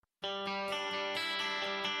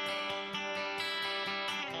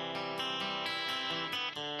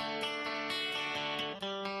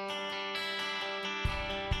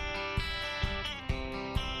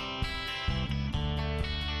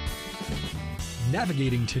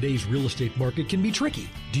Navigating today's real estate market can be tricky.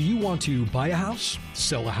 Do you want to buy a house,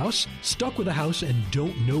 sell a house, stuck with a house and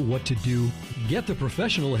don't know what to do? Get the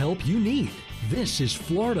professional help you need. This is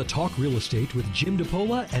Florida Talk Real Estate with Jim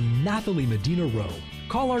DePola and Nathalie Medina Rowe.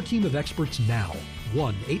 Call our team of experts now.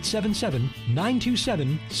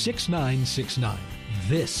 1-877-927-6969.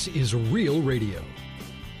 This is Real Radio.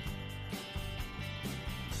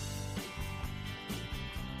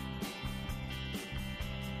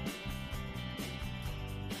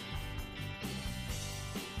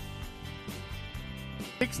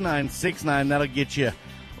 $6969. That'll get you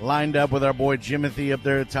lined up with our boy Jimothy up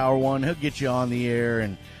there at Tower One. He'll get you on the air,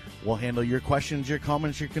 and we'll handle your questions, your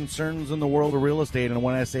comments, your concerns in the world of real estate. And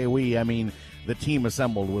when I say we, I mean the team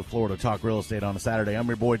assembled with Florida Talk Real Estate on a Saturday. I'm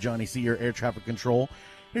your boy Johnny C., your air traffic control.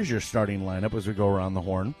 Here's your starting lineup as we go around the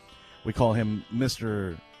horn. We call him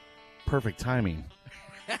Mr. Perfect Timing.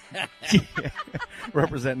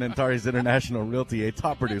 Representing Antares International Realty, a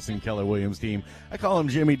top-producing Keller Williams team. I call him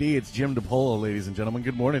Jimmy D. It's Jim DePola, ladies and gentlemen.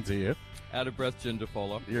 Good morning to you. Out of breath, Jim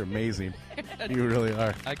DePola. You're amazing. You really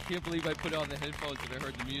are. I can't believe I put on the headphones and I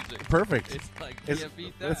heard the music. Perfect. It's like, can't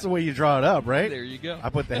beat that. That's the way you draw it up, right? There you go. I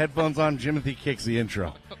put the headphones on. Jimothy kicks the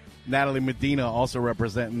intro. Nathalie Medina also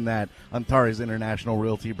representing that Antares International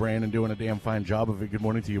Realty brand and doing a damn fine job of it. Good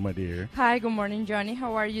morning to you, my dear. Hi, good morning, Johnny.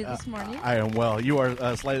 How are you this morning? I am well. You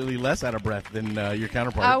are slightly less out of breath than your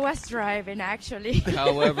counterpart. I was driving, actually.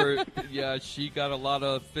 However, yeah, she got a lot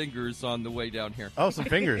of fingers on the way down here. Oh, some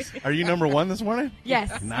fingers. Are you number one this morning?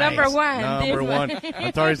 Yes, Nice. number one. Number one.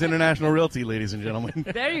 Antares International Realty, ladies and gentlemen.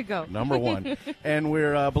 There you go. Number one. And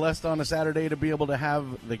we're blessed on a Saturday to be able to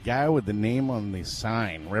have the guy with the name on the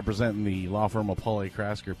sign representing the law firm of Paul A.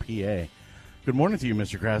 Krasker, PA. Good morning to you,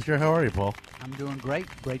 Mr. Krasker. How are you, Paul? I'm doing great.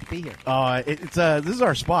 Great to be here. This is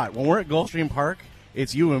our spot. When we're at Gulfstream Park,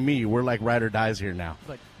 it's you and me. We're like ride or dies here now.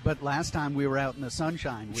 But last time we were out in the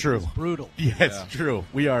sunshine, which True. was brutal. Yes, true.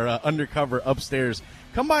 We are undercover upstairs.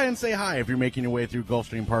 Come by and say hi if you're making your way through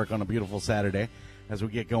Gulfstream Park on a beautiful Saturday as we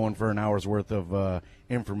get going for an hour's worth of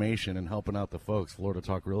information and helping out the folks, Florida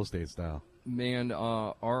Talk Real Estate style. Man,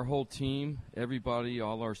 our whole team, everybody,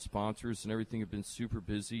 all our sponsors and everything have been super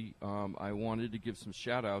busy. I wanted to give some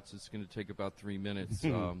shout-outs. It's going to take about 3 minutes.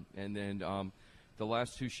 And then the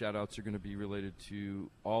last two shout-outs are going to be related to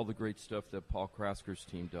all the great stuff that Paul Krasker's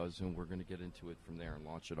team does, and we're going to get into it from there and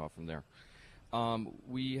launch it off from there.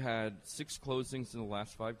 We had 6 closings in the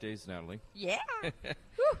last 5 days, Natalie. Yeah.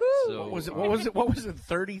 So, What was it?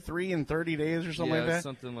 33 in 30 days or something like that?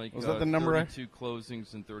 Something like was that the number? 32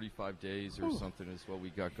 closings in 35 days or something is what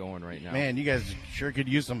we got going right now. Man, you guys sure could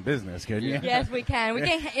use some business, couldn't you? Yes, we can.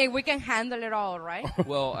 We can handle it all, right?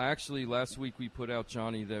 Well, actually, last week we put out,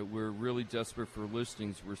 Johnny, that we're really desperate for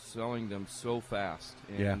listings. We're selling them so fast.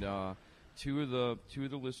 And two of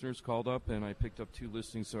the listeners called up, and I picked up 2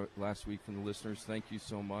 listings last week from the listeners. Thank you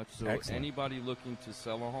so much. So Excellent. Anybody looking to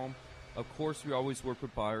sell a home, of course, we always work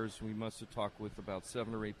with buyers. We must have talked with about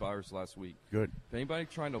 7 or 8 buyers last week. Good. If anybody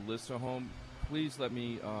trying to list a home, please let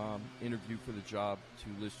me interview for the job to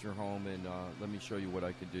list your home, and let me show you what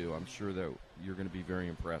I could do. I'm sure that you're going to be very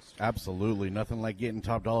impressed. Absolutely. Nothing like getting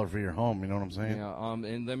top dollar for your home. You know what I'm saying? Yeah.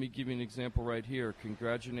 And let me give you an example right here.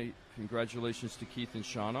 Congratulations to Keith and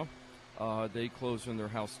Shauna. They closed on their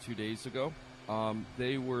house 2 days ago.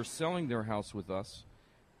 They were selling their house with us.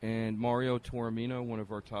 And Mario Toromino, one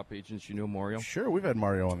of our top agents, you know Mario? Sure, we've had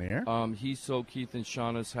Mario on the air. He sold Keith and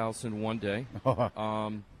Shauna's house in 1 day.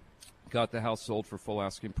 Got the house sold for full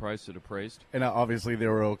asking price. It appraised. And obviously they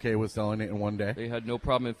were okay with selling it in 1 day. They had no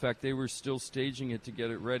problem. In fact, they were still staging it to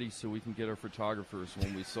get it ready so we can get our photographers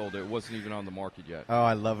when we sold it. It wasn't even on the market yet. Oh,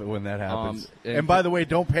 I love it when that happens. And by the way,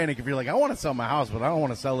 don't panic if you're like, I want to sell my house, but I don't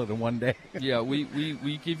want to sell it in 1 day. Yeah,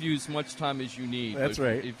 we give you as much time as you need. That's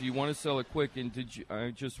right. If you want to sell it quick,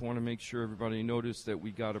 I just want to make sure everybody noticed that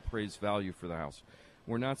we got appraised value for the house.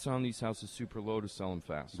 We're not selling these houses super low to sell them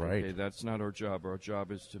fast. Right. Okay, that's not our job. Our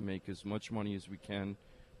job is to make as much money as we can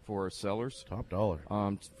for our sellers. Top dollar.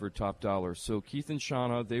 For top dollar. So Keith and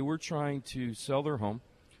Shauna, they were trying to sell their home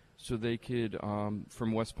so they could,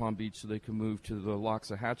 from West Palm Beach, so they could move to the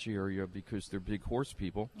Loxahatchee area because they're big horse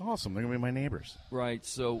people. Awesome. They're going to be my neighbors. Right.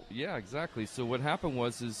 So, yeah, exactly. So what happened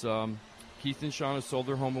was Keith and Shauna sold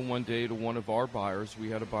their home in 1 day to one of our buyers. We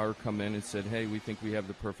had a buyer come in and said, hey, we think we have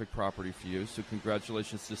the perfect property for you. So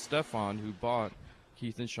congratulations to Stefan, who bought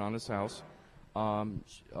Keith and Shauna's house.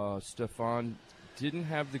 Stefan didn't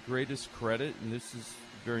have the greatest credit, and this is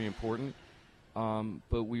very important,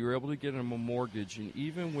 but we were able to get him a mortgage. And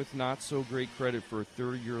even with not so great credit for a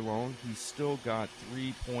 30-year loan, he still got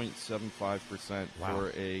 3.75%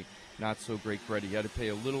 for a not so great credit. He had to pay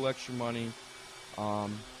a little extra money.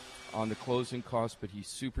 on the closing costs, but he's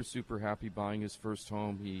super, super happy buying his first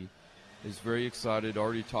home. He is very excited,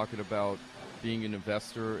 already talking about being an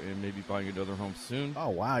investor and maybe buying another home soon. Oh,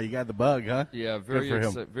 wow. You got the bug, huh? Yeah, Good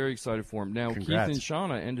for him. very excited for him. Now, Congrats. Keith and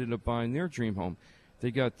Shauna ended up buying their dream home.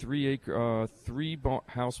 They got three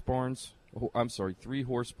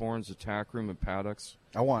horse barns, a tack room, and paddocks.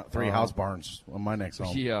 I want 3 house barns on my next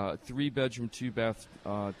home. Yeah, 3-bedroom, 2-bath,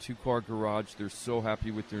 2-car garage. They're so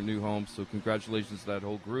happy with their new home, so congratulations to that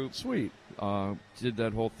whole group. Sweet. Did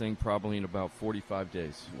that whole thing probably in about 45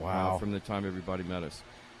 days. Wow. From the time everybody met us.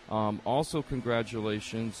 Also,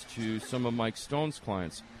 congratulations to some of Mike Stone's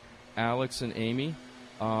clients, Alex and Amy.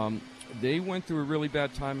 They went through a really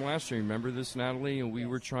bad time last year. Remember this, Natalie? And we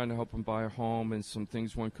were trying to help them buy a home, and some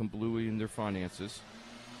things went kablooey in their finances.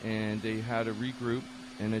 And they had to regroup,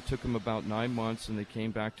 and it took them about 9 months, and they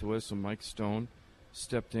came back to us, and Mike Stone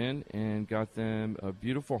stepped in and got them a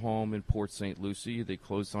beautiful home in Port St. Lucie. They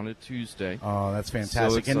closed on it Tuesday. Oh, that's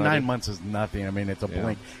fantastic. And 9 months is nothing. I mean, it's a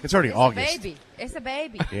blink. It's already It's August. a baby. It's a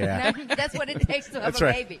baby. Yeah. That's what it takes to have That's a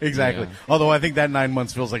right. baby. Exactly. Yeah. Although I think that 9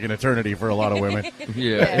 months feels like an eternity for a lot of women.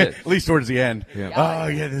 Yeah. At least towards the end. Yeah.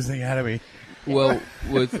 Oh, get this thing out of me. Well,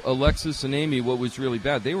 with Alexis and Amy, what was really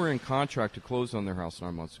bad, they were in contract to close on their house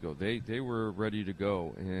 9 months ago. They were ready to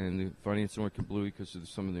go, and the financing went kablooey because of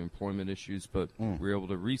some of the employment issues, but we were able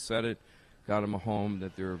to reset it, got them a home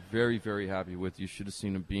that they're very, very happy with. You should have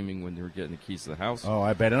seen them beaming when they were getting the keys to the house. Oh,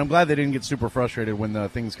 I bet. And I'm glad they didn't get super frustrated when the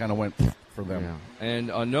things kind of went for them. Yeah.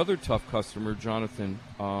 And another tough customer, Jonathan,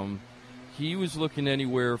 he was looking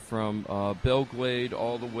anywhere from Belglade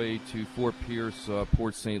all the way to Fort Pierce,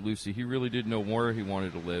 Port St. Lucie. He really didn't know where he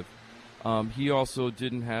wanted to live. He also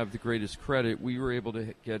didn't have the greatest credit. We were able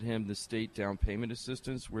to get him the state down payment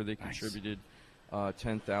assistance where they contributed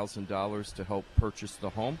 $10,000 to help purchase the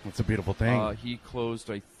home. That's a beautiful thing. He closed,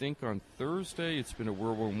 I think, on Thursday. It's been a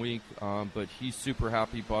whirlwind week, but he's super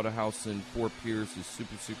happy. Bought a house in Fort Pierce. Is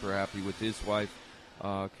super, super happy with his wife.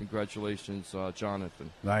 Congratulations, Jonathan.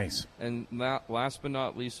 Nice. And last but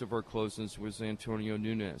not least of our closings was Antonio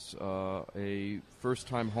Nunez, a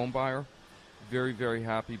first-time home buyer. Very, very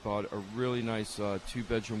happy. Bought a really nice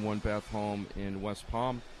 2-bedroom, 1-bath home in West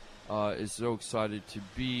Palm. Is so excited to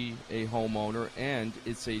be a homeowner, and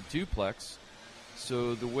it's a duplex.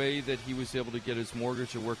 So the way that he was able to get his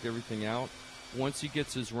mortgage to work everything out, once he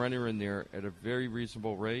gets his renter in there at a very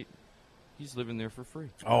reasonable rate, he's living there for free.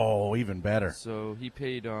 Oh, even better. So he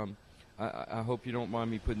paid, I hope you don't mind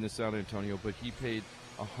me putting this out, Antonio, but he paid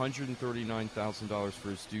 $139,000 for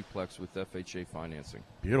his duplex with FHA financing.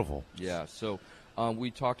 Beautiful. Yeah, so we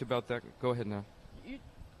talked about that. Go ahead now.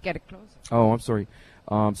 Get it closer. Oh, I'm sorry.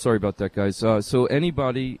 Sorry about that, guys. So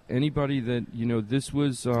anybody that, this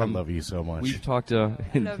was... I love you so much. We've talked... I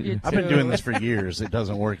love you I've been doing this for years. It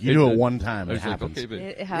doesn't work. You do it one time, it happens. Okay, babe.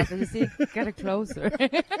 It happens. See, get it closer.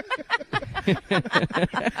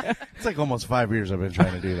 It's like almost 5 years I've been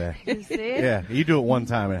trying to do that. You see? Yeah, you do it one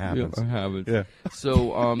time, it happens. Yeah, I haven't. Yeah.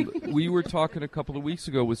 So we were talking a couple of weeks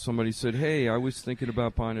ago with somebody said, hey, I was thinking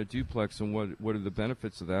about buying a duplex, and what are the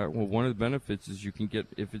benefits of that? Well, one of the benefits is you can get,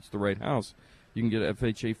 if it's the right house, you can get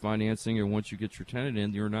FHA financing, and once you get your tenant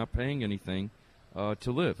in, you're not paying anything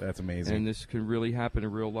to live. That's amazing. And this can really happen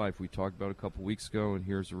in real life. We talked about it a couple of weeks ago, and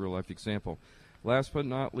here's a real-life example. Last but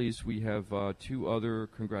not least, we have two other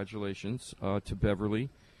congratulations to Beverly.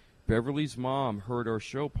 Beverly's mom heard our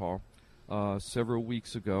show, Paul, several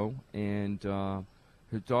weeks ago, and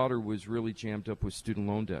her daughter was really jammed up with student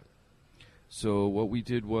loan debt. So what we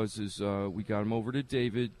did was we got them over to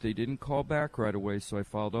David. They didn't call back right away, so I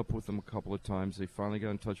followed up with them a couple of times. They finally got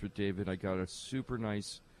in touch with David. I got a super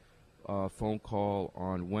nice phone call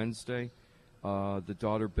on Wednesday. The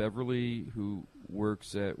daughter, Beverly, who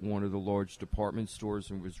works at one of the large department stores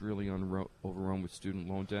and was really overrun with student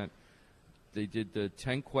loan debt. They did the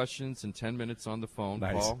 10 questions in 10 minutes on the phone,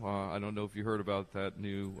 Nice. Paul. I don't know if you heard about that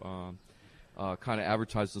new kind of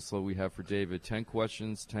advertising slow we have for David. 10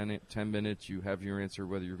 questions, 10 minutes. You have your answer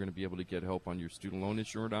whether you're going to be able to get help on your student loan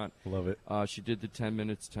issue or not. Love it. She did the 10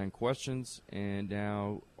 minutes, 10 questions, and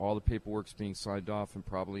now all the paperwork's being signed off, and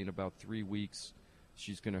probably in about 3 weeks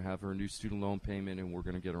she's going to have her new student loan payment, and we're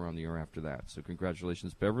going to get her on the air after that. So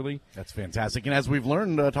congratulations, Beverly. That's fantastic. And as we've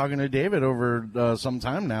learned talking to David over some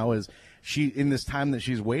time now, is she in this time that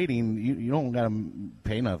she's waiting, you don't got to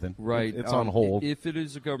pay nothing. Right. It's on hold. If it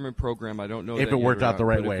is a government program, I don't know If that it worked yet or out the not,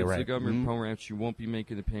 right but way, if it's right. a government Mhm. program, she won't be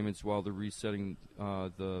making the payments while they're resetting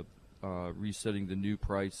the new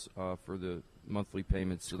price for the monthly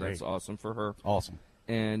payments. So that's Great. awesome for her. Awesome.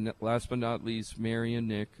 And last but not least, Mary and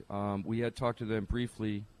Nick. We had talked to them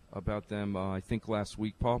briefly about them, I think, last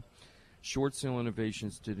week, Paul. Short Sale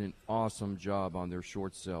Innovations did an awesome job on their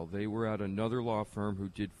short sale. They were at another law firm who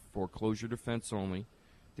did foreclosure defense only.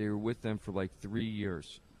 They were with them for like 3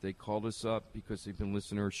 years. They called us up because they've been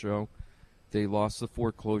listening to our show. They lost the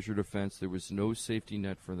foreclosure defense. There was no safety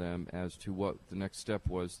net for them as to what the next step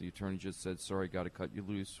was. The attorney just said, sorry, got to cut you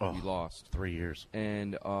loose. We lost. 3 years.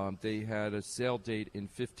 And they had a sale date in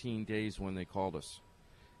 15 days when they called us.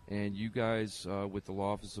 And you guys, with the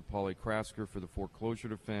law office of Paulie Krasker for the foreclosure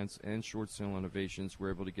defense and short sale innovations, were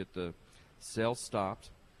able to get the sale stopped.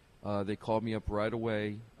 They called me up right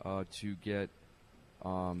away to get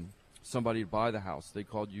somebody to buy the house. They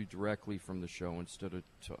called you directly from the show instead of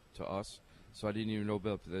to us. So I didn't even know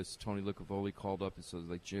about this. Tony Licavoli called up and said,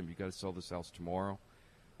 like, Jim, you got to sell this house tomorrow.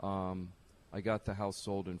 I got the house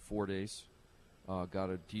sold in 4 days. Got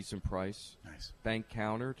a decent price. Nice. Bank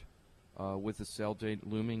countered. With a sale date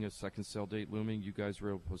looming, a second sale date looming, you guys were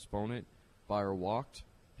able to postpone it. Buyer walked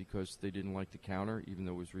because they didn't like the counter, even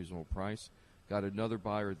though it was reasonable price. Got another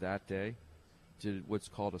buyer that day. Did what's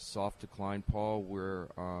called a soft decline, Paul, where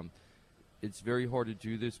it's very hard to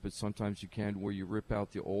do this, but sometimes you can, where you rip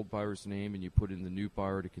out the old buyer's name and you put in the new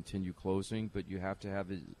buyer to continue closing, but you have to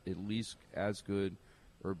have it at least as good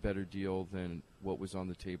or a better deal than what was on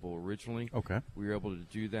the table originally. Okay. We were able to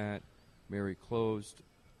do that. Mary closed.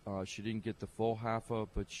 She didn't get the full half up,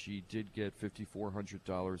 but she did get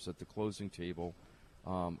 $5,400 at the closing table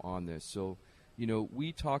on this. So, you know,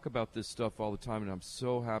 we talk about this stuff all the time, and I'm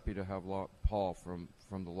so happy to have Paul from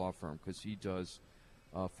the law firm, because he does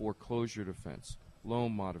foreclosure defense,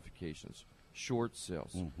 loan modifications, short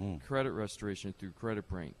sales, credit restoration through Credit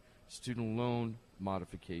Brain, student loan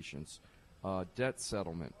modifications, debt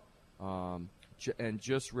settlement, and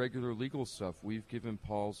just regular legal stuff. We've given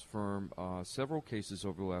Paul's firm several cases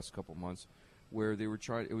over the last couple months where they were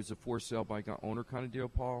trying. It was a for sale by owner kind of deal,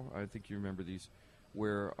 Paul. I think you remember these,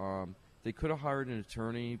 where they could have hired an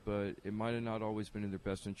attorney, but it might have not always been in their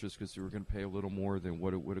best interest because they were going to pay a little more than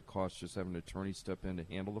what it would have cost just having an attorney step in to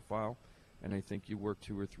handle the file. And I think you worked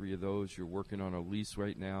 2 or 3 of those. You're working on a lease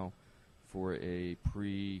right now for a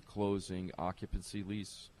pre-closing occupancy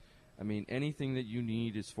lease. I mean, anything that you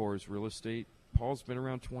need as far as real estate. Paul's been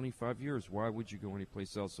around 25 years. Why would you go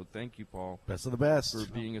anyplace else? So thank you, Paul. Best of the best. For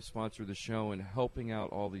being a sponsor of the show and helping out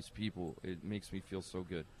all these people. It makes me feel so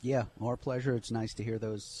good. Yeah, our pleasure. It's nice to hear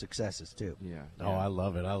those successes, too. Yeah. Oh, I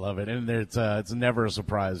love it. I love it. And it's never a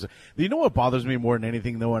surprise. You know what bothers me more than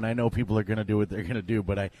anything, though, and I know people are going to do what they're going to do,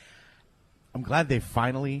 but I'm glad they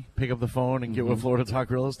finally pick up the phone and get with Florida Talk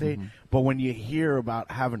Real Estate. But when you hear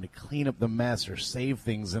about having to clean up the mess or save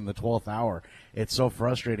things in the 12th hour, it's so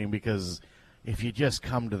frustrating because if you just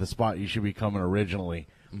come to the spot you should be coming originally,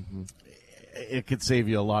 it could save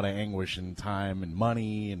you a lot of anguish and time and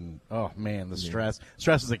money. And, oh, man, the stress.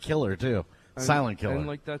 Stress is a killer, too. Silent killer. And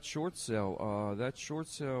like that short sale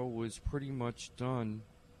was pretty much done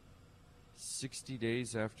 60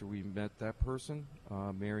 days after we met that person,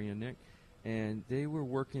 Mary and Nick. And they were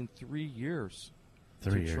working 3 years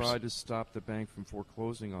to try to stop the bank from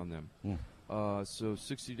foreclosing on them. So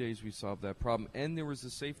 60 days we solved that problem. And there was a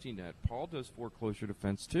safety net. Paul does foreclosure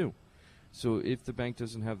defense, too. So if the bank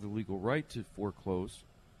doesn't have the legal right to foreclose,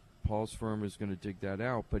 Paul's firm is going to dig that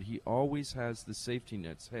out. But he always has the safety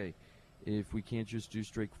nets. Hey, if we can't just do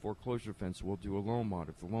straight foreclosure defense, we'll do a loan mod.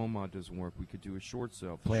 If the loan mod doesn't work, we could do a short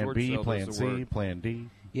sale. If Plan short B, sale Plan doesn't C, work, Plan D.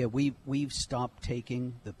 Yeah, we've stopped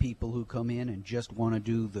taking the people who come in and just want to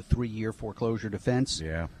do the 3-year foreclosure defense.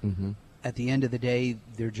 Yeah. At the end of the day,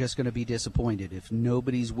 they're just going to be disappointed. If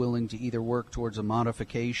nobody's willing to either work towards a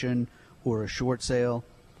modification or a short sale,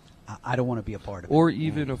 I don't want to be a part of it. or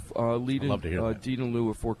even a lead love to hear that. deed in lieu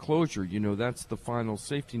of foreclosure. You know, that's the final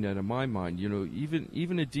safety net in my mind. You know,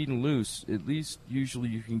 even a deed in lieu, at least usually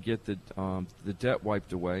you can get the debt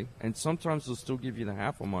wiped away, and sometimes they'll still give you the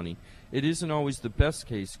half of money. It isn't always the best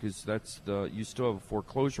case because you still have a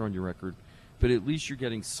foreclosure on your record, but at least you're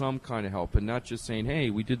getting some kind of help and not just saying,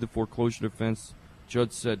 hey, we did the foreclosure defense,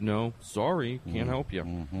 judge said no, sorry, can't help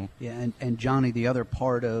you. Yeah, and Johnny, the other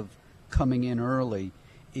part of coming in early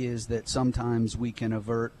is that sometimes we can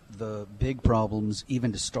avert the big problems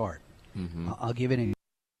even to start. I'll give it an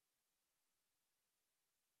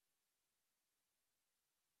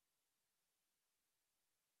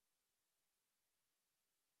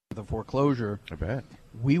the foreclosure. I bet.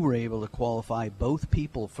 We were able to qualify both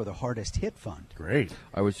people for the hardest hit fund. Great.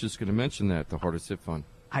 I was just going to mention that, the hardest hit fund.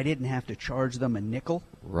 I didn't have to charge them a nickel.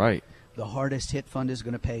 Right. The hardest hit fund is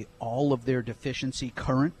going to pay all of their deficiency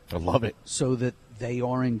current I love it. so that they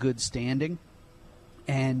are in good standing.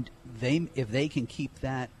 And if they can keep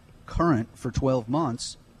that current for 12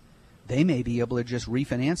 months, they may be able to just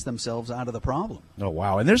refinance themselves out of the problem. Oh,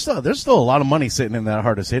 wow. And there's still a lot of money sitting in that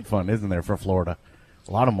hardest hit fund, isn't there, for Florida?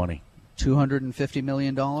 A lot of money. $250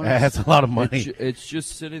 million? That's a lot of money. It's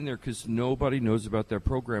just sitting there because nobody knows about that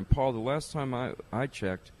program. Paul, the last time I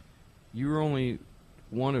checked, you were only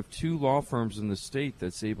one of 2 law firms in the state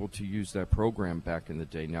that's able to use that program back in the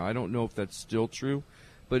day. Now, I don't know if that's still true,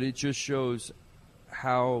 but it just shows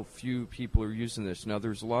how few people are using this. Now,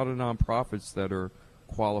 there's a lot of nonprofits that are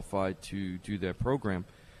qualified to do that program,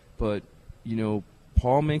 but,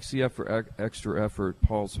 Paul makes the extra effort,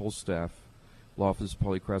 Paul's whole staff, law office,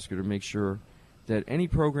 Paulie Krasker, to make sure that any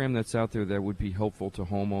program that's out there that would be helpful to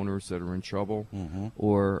homeowners that are in trouble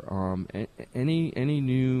or any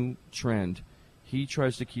new trend, he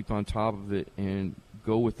tries to keep on top of it and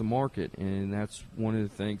go with the market. And that's one of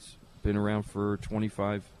the things, been around for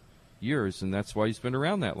 25 years, and that's why he's been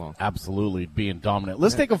around that long. Absolutely, being dominant.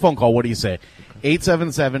 Let's take a phone call. What do you say?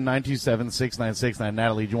 877-927-6969.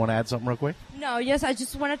 Natalie, do you want to add something real quick? No, yes, I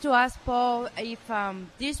just wanted to ask Paul if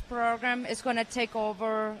this program is going to take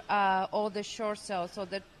over all the short sales. So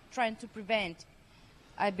they're trying to prevent,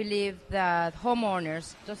 I believe, that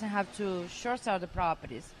homeowners doesn't have to short sell the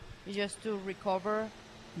properties. It's just to recover.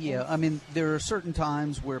 Yeah, I mean, there are certain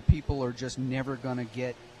times where people are just never going to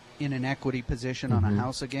get in an equity position on a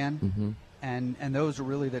house again. And those are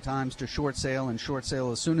really the times to short sale and short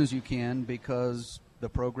sale as soon as you can, because the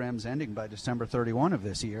program's ending by December 31 of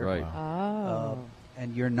this year. Right.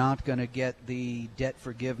 And you're not going to get the debt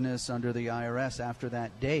forgiveness under the IRS after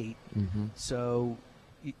that date. So,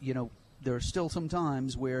 there are still some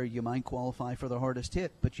times where you might qualify for the hardest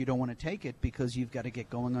hit, but you don't want to take it because you've got to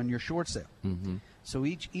get going on your short sale. So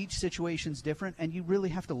each situation's different, and you really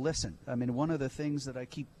have to listen. I mean, one of the things that I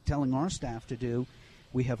keep telling our staff to do,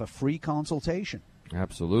 we have a free consultation.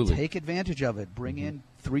 Absolutely. Take advantage of it. Bring in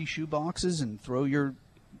 3 shoe boxes and throw your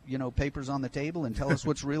papers on the table and tell us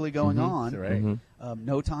what's really going on. Right.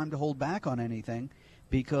 No time to hold back on anything,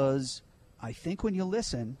 because I think when you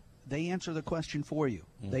listen, they answer the question for you.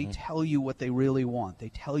 They tell you what they really want. They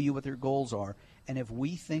tell you what their goals are. And if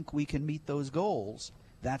we think we can meet those goals,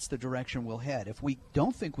 that's the direction we'll head. If we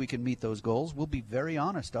don't think we can meet those goals, we'll be very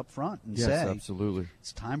honest up front and say, absolutely,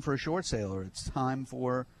 it's time for a short sale, or it's time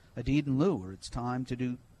for a deed in lieu, or it's time to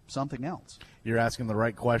do something else. You're asking the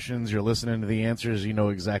right questions. You're listening to the answers. You know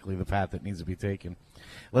exactly the path that needs to be taken.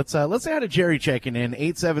 Let's add a Jerry checking in,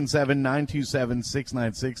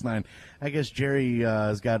 877-927-6969. I guess Jerry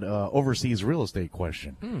has got overseas real estate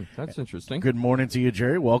question. That's interesting. Good morning to you,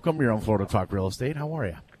 Jerry. Welcome. You're on Florida Talk Real Estate. How are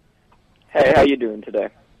you? Hey, how you doing today?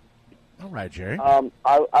 All right, Jerry. I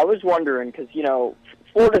was wondering, because,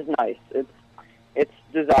 Florida's nice. It's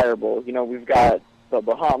desirable. We've got the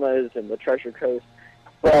Bahamas and the Treasure Coast.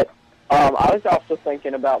 But I was also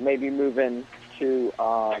thinking about maybe moving to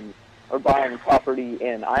or buying property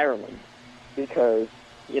in Ireland, because,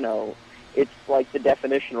 it's like the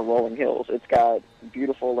definition of rolling hills. It's got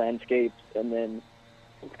beautiful landscapes, and then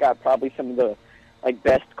it's got probably some of the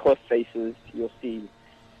best cliff faces you'll see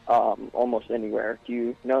almost anywhere. Do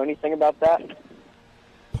you know anything about that?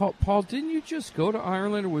 Paul, didn't you just go to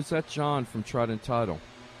Ireland, or was that John from Trident Title?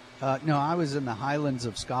 No, I was in the Highlands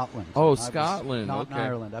of Scotland. Oh, I was Scotland. not in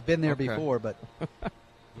Ireland. I've been there before, but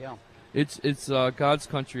yeah. It's God's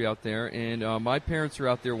country out there, and my parents were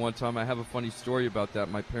out there one time. I have a funny story about that.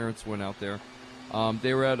 My parents went out there.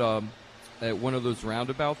 They were at one of those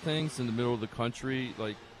roundabout things in the middle of the country,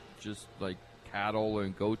 just cattle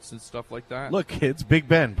and goats and stuff like that. Look, kids, Big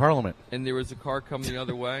Ben, Parliament. And there was a car coming the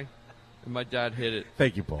other way, and my dad hit it.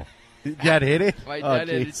 Thank you, Paul. Dad hit it? My dad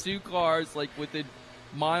hit it. 2 cars, within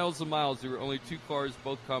miles and miles. There were only 2 cars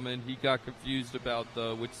both coming. He got confused about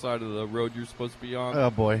which side of the road you're supposed to be on. Oh,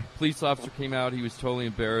 boy. Police officer came out. He was totally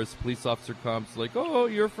embarrassed. Police officer comes oh,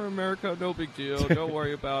 you're from America. No big deal. Don't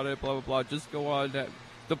worry about it. Blah, blah, blah. Just go on.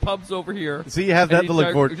 The pub's over here. So you have that to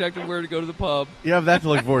look forward to. Exactly where to go to the pub. You have that to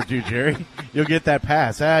look forward to, Jerry. You'll get that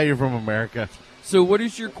pass. You're from America. So what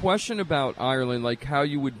is your question about Ireland? How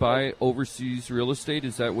you would buy overseas real estate?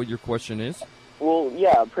 Is that what your question is? Well,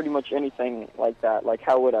 yeah, pretty much anything like that.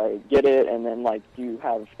 How would I get it? And then, do you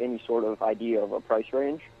have any sort of idea of a price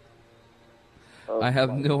range? I have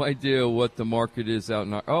no idea what the market is out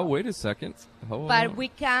in. Oh, wait a second. But we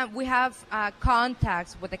have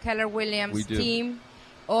contacts with the Keller Williams team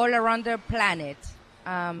all around the planet.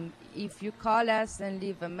 If you call us and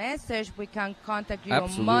leave a message, we can contact you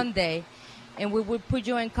on Monday, and we will put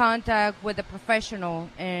you in contact with a professional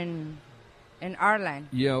in Ireland.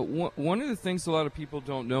 Yeah, one of the things a lot of people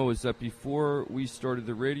don't know is that before we started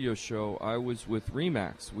the radio show, I was with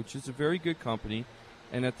RE/MAX, which is a very good company,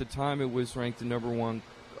 and at the time it was ranked the #1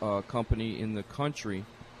 company in the country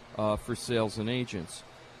for sales and agents.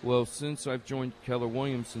 Well, since I've joined Keller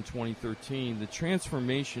Williams in 2013, the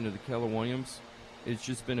transformation of the Keller Williams has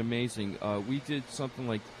just been amazing. We did something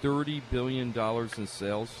like $30 billion in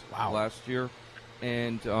sales last year,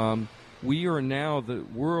 and we are now the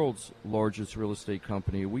world's largest real estate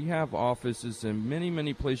company. We have offices in many,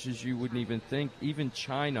 many places you wouldn't even think. Even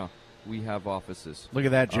China, we have offices. Look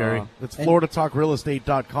at that, Jerry. That's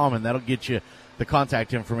FloridaTalkRealEstate.com, and that'll get you the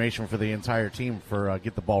contact information for the entire team for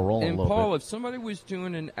get the ball rolling a little bit. And Paul, if somebody was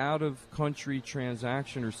doing an out-of-country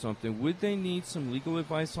transaction or something, would they need some legal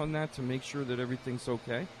advice on that to make sure that everything's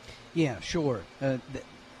okay? Yeah, sure.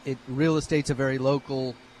 Real estate's a very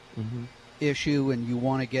local issue, and you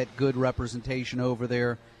want to get good representation over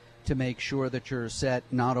there to make sure that you're set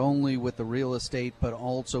not only with the real estate but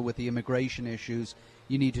also with the immigration issues.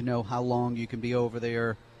 You need to know how long you can be over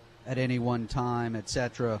there at any one time,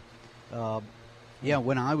 etc.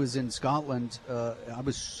 When I was in Scotland, I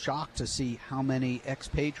was shocked to see how many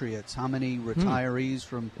expatriates, how many retirees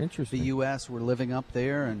from the U.S. were living up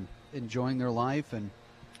there and enjoying their life and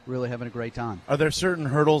really having a great time. Are there certain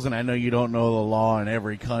hurdles, and I know you don't know the law in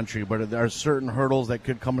every country, but are there certain hurdles that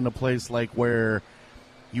could come into place, like where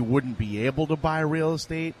you wouldn't be able to buy real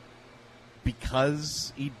estate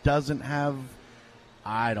because he doesn't have,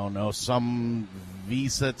 I don't know, some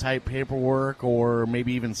visa-type paperwork or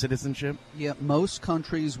maybe even citizenship? Yeah, most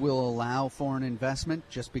countries will allow foreign investment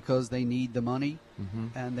just because they need the money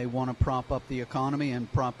and they want to prop up the economy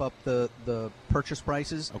and prop up the purchase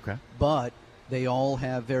prices. Okay. But they all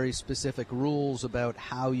have very specific rules about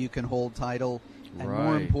how you can hold title. And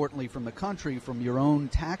more importantly, from the country, from your own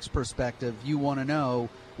tax perspective, you want to know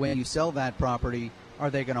when you sell that property, are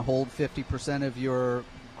they going to hold 50% of your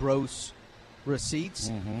gross receipts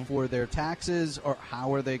for their taxes, or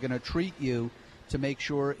how are they going to treat you to make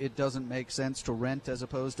sure it doesn't make sense to rent as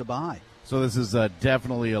opposed to buy? So this is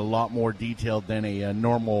definitely a lot more detailed than a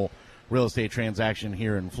normal real estate transaction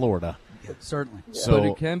here in Florida. Yeah, certainly. So, but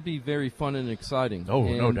it can be very fun and exciting. Oh,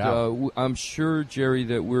 and, no doubt. I'm sure, Jerry,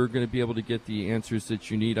 that we're going to be able to get the answers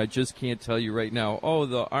that you need. I just can't tell you right now,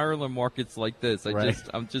 the Ireland market's like this.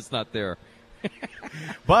 I'm just not there.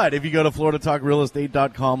 But if you go to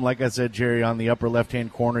FloridaTalkRealEstate.com, like I said, Jerry, on the upper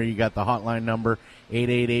left-hand corner, you got the hotline number,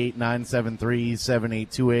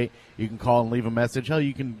 888-973-7828. You can call and leave a message. Hell,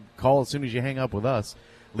 you can call as soon as you hang up with us.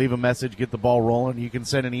 Leave a message, get the ball rolling. You can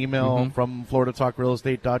send an email from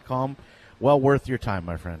FloridaTalkRealEstate.com. Well worth your time,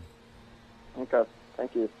 my friend. Okay.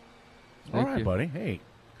 Thank you. All right, buddy. Hey,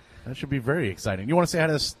 that should be very exciting. You want to say hi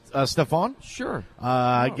to Stefan? Sure.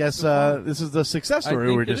 I guess this is the success story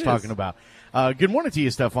we were just talking about. Good morning to you,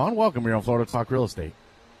 Stefan. Welcome here on Florida Talk Real Estate.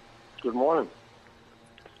 Good morning.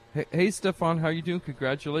 Hey, Stefan, how you doing?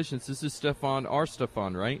 Congratulations. This is Stefan, our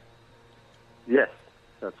Stefan, right? Yes.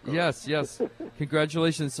 That's correct. Yes.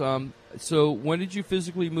 Congratulations. So when did you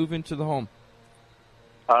physically move into the home?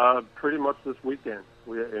 Pretty much this weekend.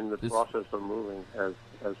 We're in the process of moving as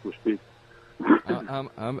we speak.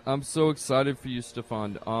 I'm so excited for you,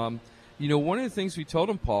 Stefan. One of the things we told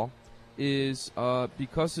him, Paul, is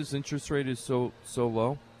because his interest rate is so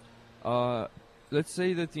low. Let's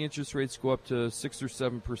say that the interest rates go up to 6 or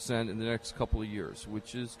 7% in the next couple of years,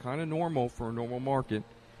 which is kind of normal for a normal market.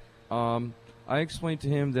 I explained to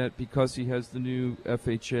him that because he has the new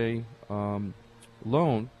FHA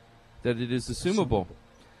loan, that it is assumable.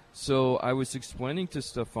 So I was explaining to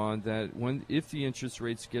Stefan that if the interest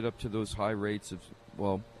rates get up to those high rates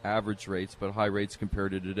of, average rates, but high rates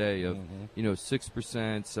compared to today of, 6%,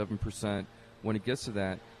 7%, when it gets to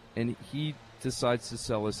that, and he decides to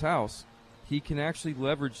sell his house, he can actually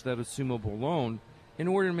leverage that assumable loan in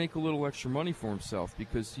order to make a little extra money for himself,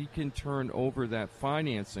 because he can turn over that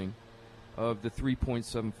financing of the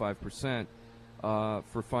 3.75%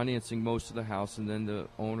 for financing most of the house, and then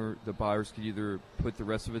the buyers could either put the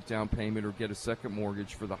rest of it down payment or get a second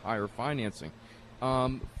mortgage for the higher financing.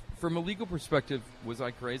 From a legal perspective, was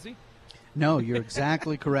I crazy? No, you're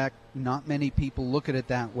exactly correct. Not many people look at it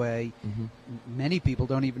that way. Many people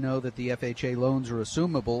don't even know that the FHA loans are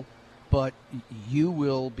assumable, but you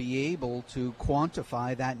will be able to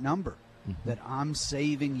quantify that number, that I'm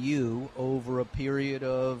saving you over a period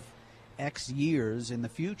of X years in the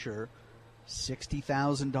future,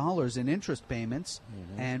 $60,000 in interest payments,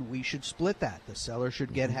 and we should split that. The seller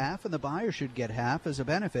should get half, and the buyer should get half as a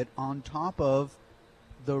benefit on top of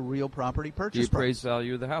the real property purchase price. The appraised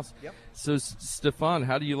value of the house. Yep. So, Stefan,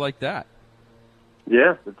 how do you like that?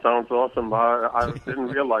 Yeah, it sounds awesome. I didn't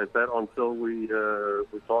realize that until we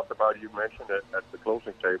talked about it. You mentioned it at the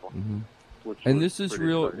closing table. And this is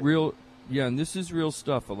real. Yeah, and this is real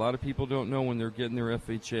stuff. A lot of people don't know when they're getting their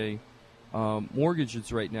FHA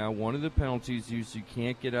mortgages right now, one of the penalties is you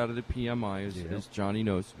can't get out of the PMI, as Johnny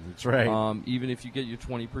knows. That's right. Even if you get your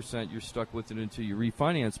 20%, you're stuck with it until you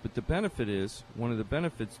refinance. But the benefit is, one of the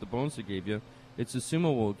benefits, the bonus they gave you, it's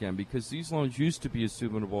assumable again, because these loans used to be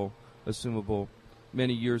assumable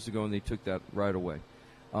many years ago, and they took that right away.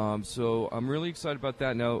 So I'm really excited about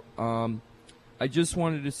that. Now, I just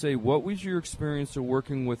wanted to say, what was your experience of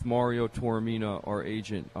working with Mario Toromina, our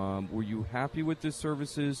agent? Were you happy with his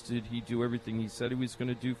services? Did he do everything he said he was going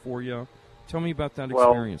to do for you? Tell me about that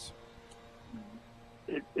experience.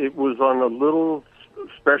 It was on a little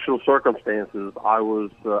special circumstances. I was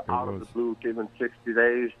out of the blue given 60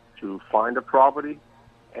 days to find a property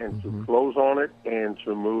and to close on it and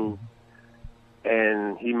to move.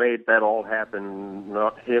 And he made that all happen,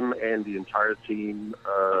 not him and the entire team,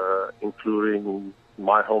 including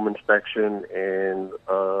my home inspection and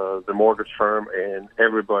the mortgage firm and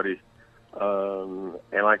everybody.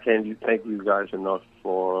 And I can't thank you guys enough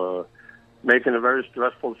for making a very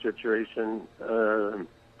stressful situation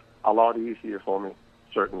a lot easier for me,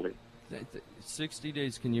 certainly. 60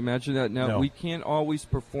 days, can you imagine that? Now, we can't always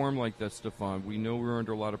perform like that, Stefan. We know we're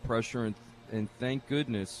under a lot of pressure, and thank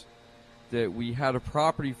goodness that we had a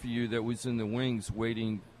property for you that was in the wings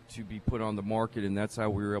waiting to be put on the market, and that's how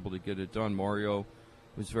we were able to get it done. Mario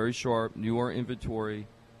was very sharp, knew our inventory,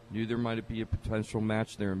 knew there might be a potential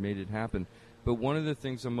match there, and made it happen. But one of the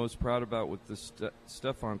things I'm most proud about with the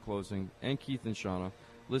Stefan closing, and Keith and Shauna,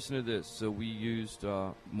 listen to this. So we used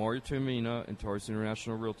Mario Toromina and Taurus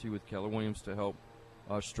International Realty with Keller Williams to help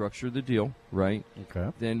structure the deal, right? Okay.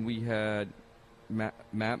 Then we had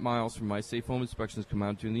Matt Miles from My Safe Home Inspections come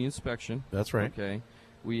out doing the inspection. That's right. Okay.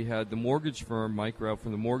 We had the mortgage firm, Mike Rao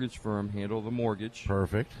from the mortgage firm, handle the mortgage.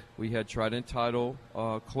 Perfect. We had Trident Title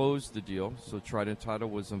close the deal, so Trident Title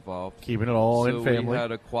was involved. Keeping it all in family. So we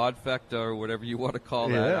had a quadfecta, or whatever you want to call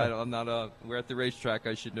that. I'm not we're at the racetrack,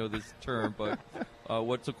 I should know this term, but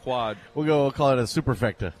what's a quad? We'll call it a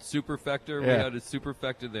superfecta. Superfecta. Yeah. We had a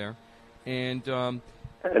superfecta there. And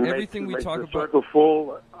everything we talk about. Circle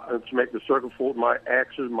full, to make the circle full, my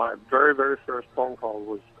very, very first phone call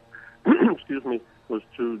was, excuse me, was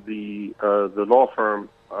to the law firm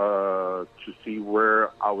to see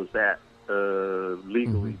where I was at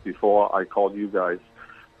legally before I called you guys.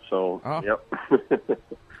 So, yep.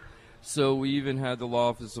 So we even had the law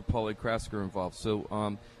office of Paulie Krasker involved.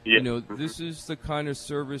 So, you know, this is the kind of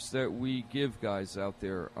service that we give guys out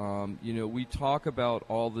there. You know, we talk about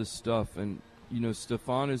all this stuff, and you know,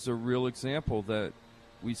 Stefan is a real example that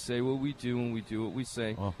we say what we do and we do what we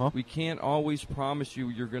say. We can't always promise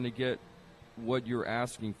you're going to get what you're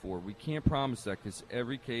asking for. We can't promise that because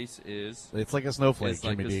every case is... It's like a snowflake, It's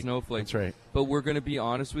like Jimmy a D. snowflake. That's right. But we're going to be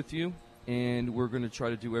honest with you, and we're going to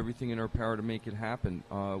try to do everything in our power to make it happen.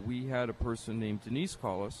 We had a person named Denise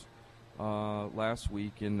call us last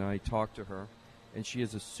week, and I talked to her, and she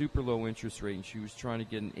has a super low interest rate, and she was trying to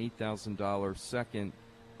get an $8,000 second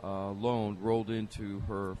loan rolled into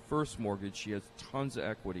her first mortgage. She has tons of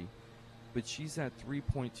equity, but she's at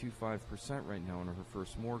 3.25% right now on her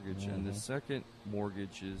first mortgage, and the second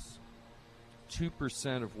mortgage is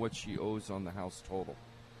 2% of what she owes on the house total.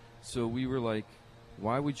 So we were like,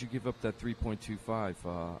 why would you give up that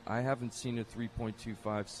 3.25? I haven't seen a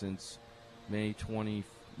 3.25 since May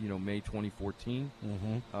 2014.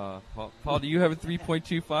 Paul, do you have a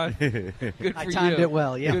 3.25? Good for you. I timed it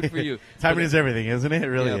well, yeah. Good for you. Timing is everything, isn't it? It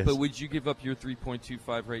really is. But would you give up your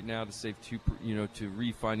 3.25 right now to save to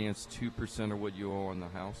refinance 2% of what you owe on the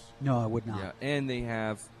house? No, I would not. Yeah, and they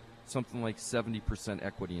have something like 70%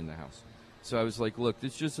 equity in the house. So I was like, look,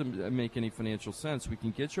 this just doesn't make any financial sense. We can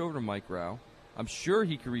get you over to Mike Rao. I'm sure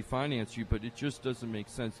he could refinance you, but it just doesn't make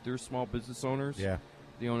sense. They're small business owners. Yeah.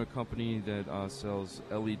 They own a company that sells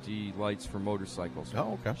LED lights for motorcycles.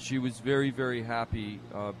 Oh, okay. She was very, very happy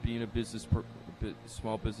being a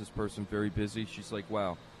small business person, very busy. She's like,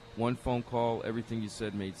 wow, one phone call, everything you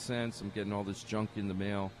said made sense. I'm getting all this junk in the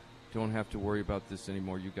mail. Don't have to worry about this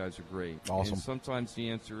anymore. You guys are great. Awesome. And sometimes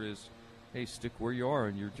the answer is, hey, stick where you are,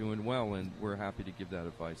 and you're doing well, and we're happy to give that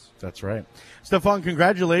advice. That's right. Stefan,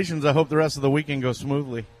 congratulations. I hope the rest of the weekend goes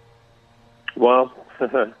smoothly. Well,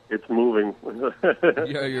 it's moving.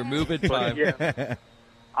 Yeah, you're moving time. Yeah,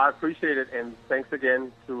 I appreciate it, and thanks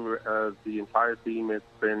again to the entire team. It's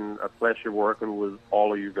been a pleasure working with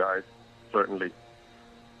all of you guys, certainly.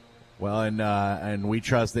 Well, and we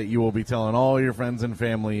trust that you will be telling all your friends and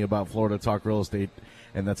family about Florida Talk Real Estate,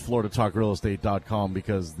 and that's FloridaTalkRealEstate.com,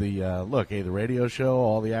 because the radio show,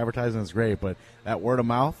 all the advertising is great, but that word of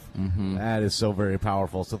mouth, that is so very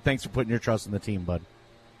powerful. So thanks for putting your trust in the team, bud.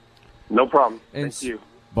 No problem. And Thank you.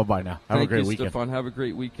 Bye-bye now. Have a great weekend. Stefan. Have a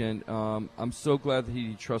great weekend. I'm so glad that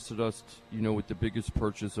he trusted us, with the biggest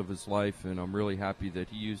purchase of his life, and I'm really happy that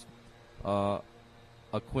he used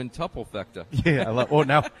a quintuple fecta. Yeah, I love. Oh,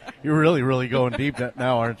 now you're really, really going deep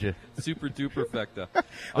now, aren't you? Super duper fecta.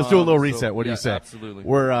 Let's do a little reset. What do you say? Absolutely.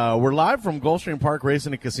 We're live from Gulfstream Park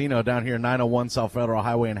Racing and Casino down here, 901 South Federal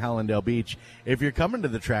Highway in Hallandale Beach. If you're coming to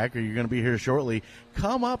the track or you're going to be here shortly,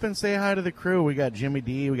 come up and say hi to the crew. We got Jimmy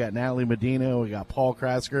D, we got Natalie Medina, we got Paul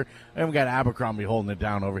Krasker, and we got Abercrombie holding it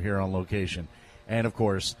down over here on location. And of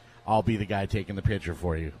course, I'll be the guy taking the picture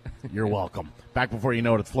for you. You're welcome. Back before you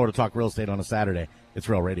know it, it's Florida Talk Real Estate on a Saturday. It's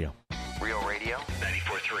Real Radio. Real Radio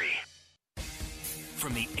 94.3.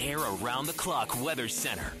 From the Air Around the Clock Weather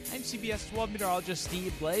Center. I'm CBS 12 meteorologist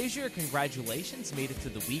Steve Glazier. Congratulations, made it to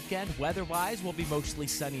the weekend. Weather-wise, we'll be mostly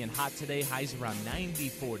sunny and hot today. Highs around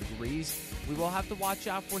 94 degrees. We will have to watch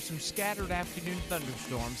out for some scattered afternoon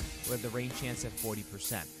thunderstorms with the rain chance at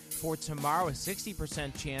 40%. For tomorrow, a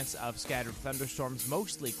 60% chance of scattered thunderstorms,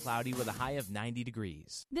 mostly cloudy with a high of 90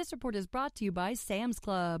 degrees. This report is brought to you by Sam's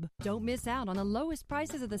Club. Don't miss out on the lowest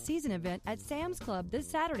prices of the season event at Sam's Club this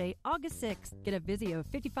Saturday, August 6th. Get a Vizio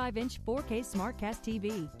 55-inch 4K SmartCast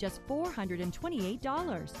TV, just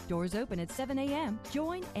 $428. Doors open at 7 a.m.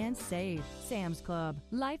 Join and save. Sam's Club.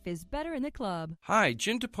 Life is better in the club. Hi,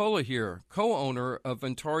 Jim DePola here, co-owner of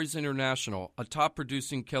Antares International, a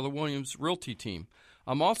top-producing Keller Williams Realty team.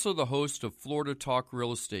 I'm also the host of Florida Talk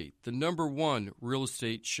Real Estate, the #1 real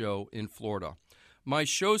estate show in Florida. My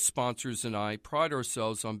show sponsors and I pride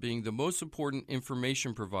ourselves on being the most important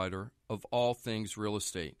information provider of all things real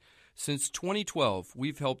estate. Since 2012,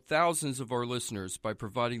 we've helped thousands of our listeners by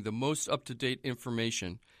providing the most up-to-date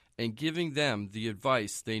information and giving them the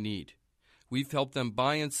advice they need. We've helped them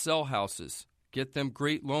buy and sell houses, get them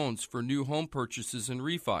great loans for new home purchases and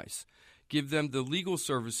refis, give them the legal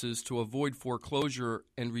services to avoid foreclosure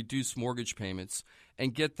and reduce mortgage payments,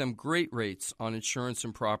 and get them great rates on insurance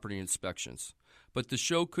and property inspections. But the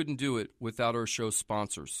show couldn't do it without our show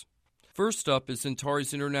sponsors. First up is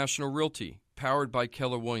Antares International Realty, powered by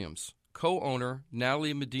Keller Williams. Co-owner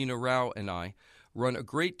Natalie Medina Rao and I run a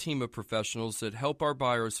great team of professionals that help our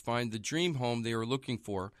buyers find the dream home they are looking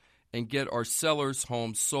for and get our sellers'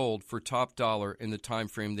 homes sold for top dollar in the time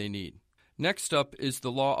frame they need. Next up is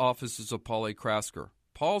the law offices of Paul A. Krasker.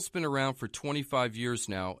 Paul's been around for 25 years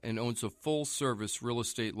now and owns a full-service real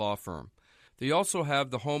estate law firm. They also have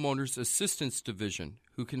the Homeowners Assistance Division,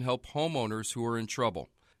 who can help homeowners who are in trouble.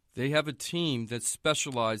 They have a team that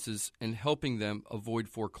specializes in helping them avoid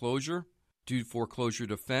foreclosure, do foreclosure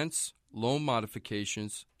defense, loan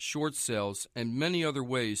modifications, short sales, and many other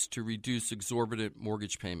ways to reduce exorbitant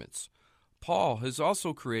mortgage payments. Paul has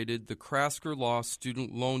also created the Krasker Law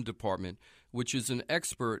Student Loan Department, which is an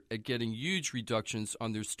expert at getting huge reductions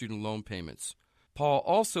on their student loan payments. Paul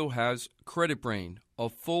also has Credit Brain, a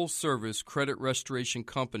full-service credit restoration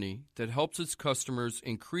company that helps its customers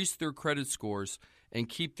increase their credit scores and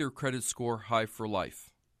keep their credit score high for life.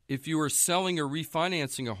 If you are selling or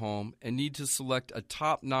refinancing a home and need to select a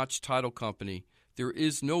top-notch title company, there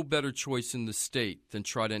is no better choice in the state than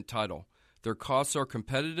Trident Title. Their costs are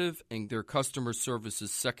competitive, and their customer service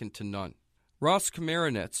is second to none. Ross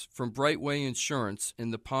Kamaranets from Brightway Insurance in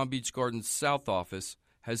the Palm Beach Gardens South office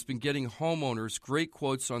has been getting homeowners great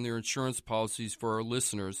quotes on their insurance policies for our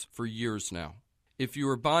listeners for years now. If you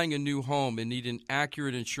are buying a new home and need an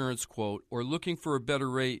accurate insurance quote or looking for a better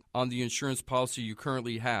rate on the insurance policy you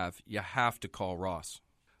currently have, you have to call Ross.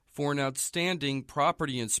 For an outstanding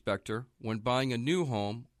property inspector when buying a new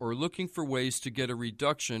home or looking for ways to get a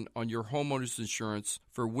reduction on your homeowner's insurance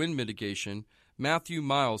for wind mitigation, Matthew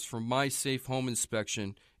Miles from My Safe Home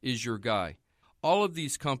Inspection is your guy. All of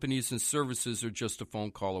these companies and services are just a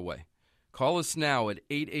phone call away. Call us now at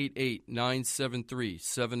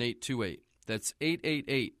 888-973-7828. That's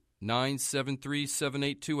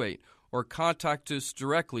 888-973-7828. Or contact us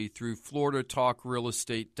directly through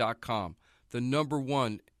FloridaTalkRealEstate.com. The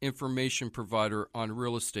 #1 information provider on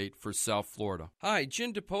real estate for South Florida. Hi,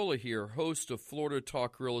 Jim DePola here, host of Florida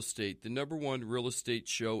Talk Real Estate, the #1 real estate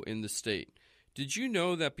show in the state. Did you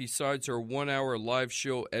know that besides our 1-hour live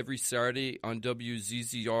show every Saturday on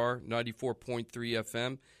WZZR 94.3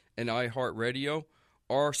 FM and iHeartRadio,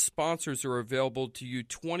 our sponsors are available to you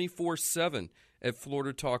 24/7 at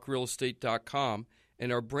FloridaTalkRealEstate.com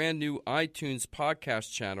and our brand new iTunes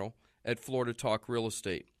podcast channel at Florida Talk Real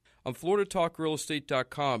Estate. On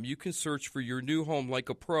FloridaTalkRealEstate.com, you can search for your new home like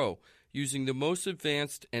a pro using the most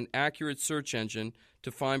advanced and accurate search engine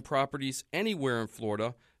to find properties anywhere in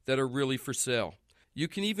Florida that are really for sale. You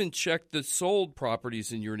can even check the sold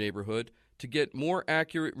properties in your neighborhood to get more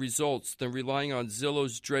accurate results than relying on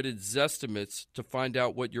Zillow's dreaded Zestimates to find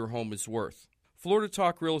out what your home is worth.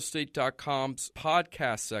 FloridaTalkRealEstate.com's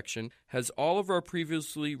podcast section has all of our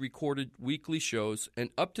previously recorded weekly shows and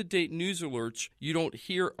up-to-date news alerts you don't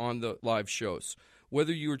hear on the live shows.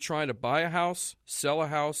 Whether you are trying to buy a house, sell a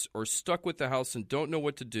house, or stuck with the house and don't know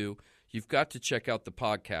what to do, you've got to check out the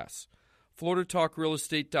podcasts.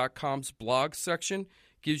 FloridaTalkRealEstate.com's blog section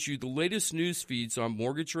gives you the latest news feeds on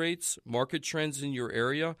mortgage rates, market trends in your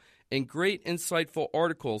area, and great insightful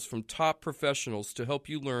articles from top professionals to help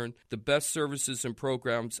you learn the best services and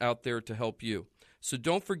programs out there to help you. So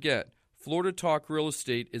don't forget, Florida Talk Real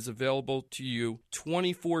Estate is available to you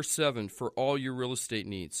 24/7 for all your real estate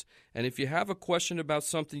needs. And if you have a question about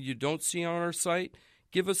something you don't see on our site,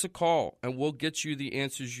 give us a call and we'll get you the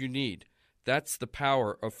answers you need. That's the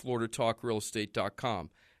power of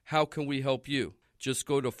FloridaTalkRealEstate.com. How can we help you? Just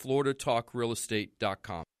go to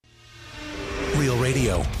FloridaTalkRealEstate.com. Real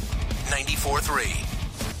Radio 94.3.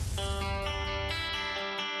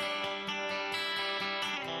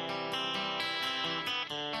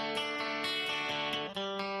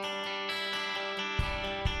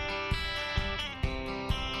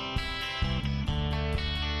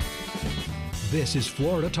 This is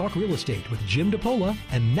Florida Talk Real Estate with Jim DePola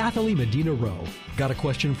and Nathalie Medina Rowe. Got a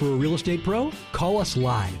question for a real estate pro? Call us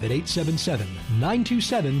live at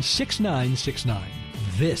 877-927-6969.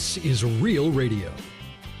 This is Real Radio.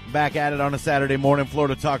 Back at it on a Saturday morning,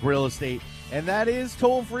 Florida Talk Real Estate. And that is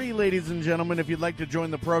toll-free, ladies and gentlemen. If you'd like to join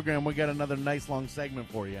the program, we got another nice long segment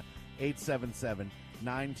for you.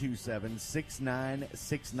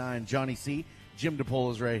 877-927-6969. Johnny C., Jim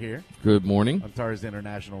DePola is right here. Good morning. Antares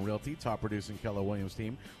International Realty, top producing Keller Williams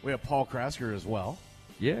team. We have Paul Krasker as well.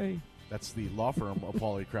 Yay. That's the law firm of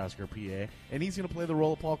Paulie Krasker, PA. And he's going to play the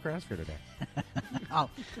role of Paul Krasker today. I'll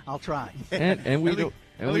try. And we don't.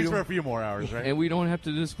 At least for a few more hours, right? And we don't have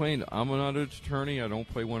to disclaim, I'm not an attorney, I don't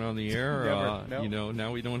play one on the air. No. You know,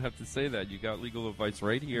 now we don't have to say that. You got legal advice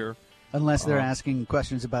right here. Unless they're asking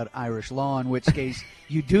questions about Irish law, in which case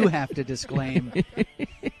you do have to disclaim.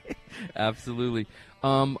 Absolutely.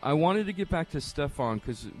 I wanted to get back to Stefan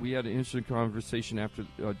because we had an interesting conversation after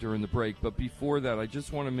during the break. But before that, I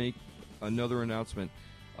just want to make another announcement.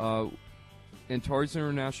 Antares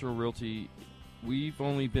International Realty, we've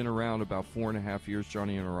only been around about 4.5 years,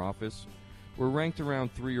 Johnny, in our office. We're ranked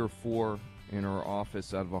around 3 or 4 in our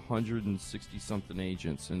office out of 160-something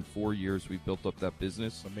agents. In 4 years, we built up that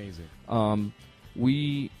business. Amazing.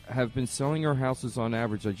 We have been selling our houses on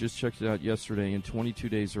average, I just checked it out yesterday, in 22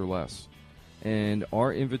 days or less. And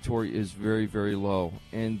our inventory is very, very low.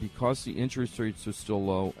 And because the interest rates are still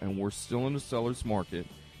low and we're still in the seller's market,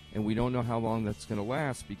 and we don't know how long that's going to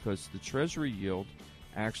last because the Treasury yield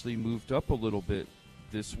actually moved up a little bit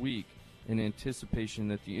this week in anticipation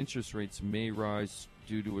that the interest rates may rise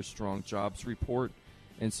due to a strong jobs report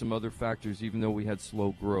and some other factors, even though we had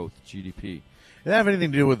slow growth, GDP. Does that have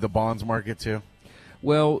anything to do with the bonds market, too?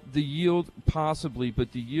 Well, the yield, possibly,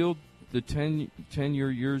 but the yield, the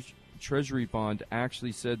 10-year Treasury bond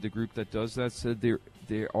actually said, the group that does that said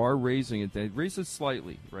they are raising it. They raised it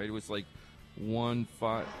slightly, right? It was like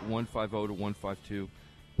 150 to 152.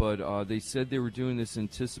 But they said they were doing this in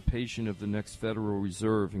anticipation of the next Federal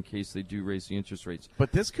Reserve in case they do raise the interest rates.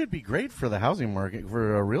 But this could be great for the housing market,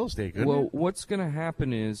 for real estate, couldn't Well, it? what's going to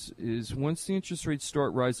happen is once the interest rates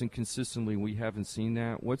start rising consistently, we haven't seen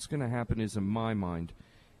that. What's going to happen is, in my mind,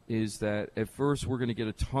 is that at first we're going to get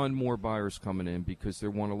a ton more buyers coming in because they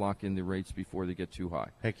want to lock in the rates before they get too high.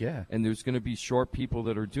 Heck yeah. And there's going to be sharp people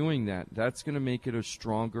that are doing that. That's going to make it a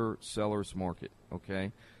stronger seller's market,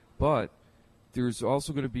 okay? But there's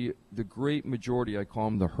also going to be the great majority, I call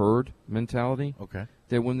them the herd mentality, okay,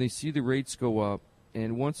 that when they see the rates go up,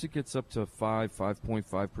 and once it gets up to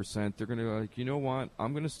 5.5%, they're going to be like, you know what,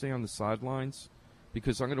 I'm going to stay on the sidelines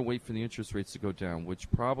because I'm going to wait for the interest rates to go down, which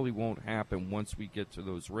probably won't happen once we get to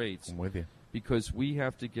those rates. I'm with you. Because we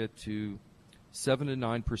have to get to 7 to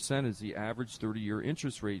 9% is the average 30-year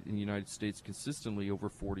interest rate in the United States consistently over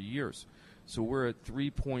 40 years. So we're at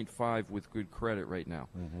 3.5 with good credit right now.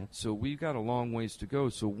 Mm-hmm. So we've got a long ways to go.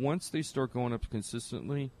 So once they start going up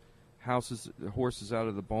consistently, horses out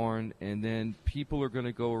of the barn, and then people are going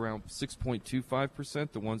to go around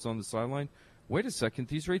 6.25%, the ones on the sideline. Wait a second,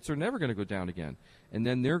 these rates are never going to go down again. And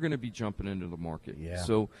then they're going to be jumping into the market. Yeah.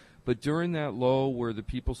 So, but during that low where the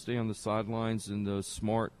people stay on the sidelines and the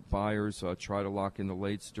smart buyers try to lock in the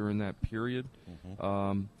lates during that period,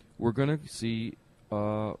 we're going to see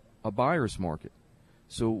a buyer's market.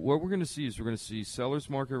 So what we're going to see is we're going to see seller's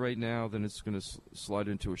market right now, then it's going to slide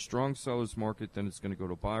into a strong seller's market, then it's going to go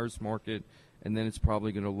to buyer's market, and then it's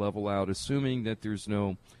probably going to level out, assuming that there's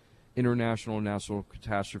no international and national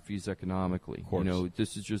catastrophes economically. You know,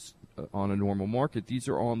 this is just on a normal market. These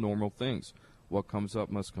are all normal things. What comes up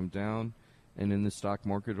must come down, and in the stock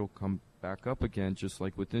market, it'll come back up again, just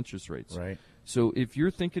like with interest rates. Right. So if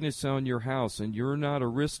you're thinking of selling your house and you're not a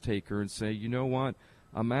risk taker and say, you know what,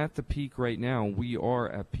 I'm at the peak right now. We are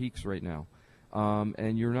at peaks right now.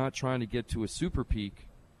 And you're not trying to get to a super peak,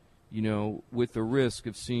 you know, with the risk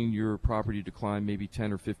of seeing your property decline maybe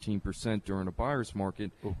 10 or 15% during a buyer's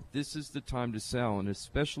market. Ooh. This is the time to sell. And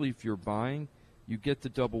especially if you're buying, you get the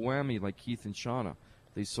double whammy like Keith and Shauna.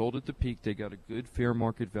 They sold at the peak. They got a good fair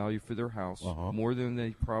market value for their house, more than they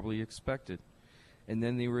probably expected. And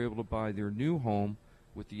then they were able to buy their new home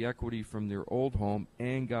with the equity from their old home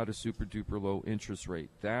and got a super-duper low interest rate.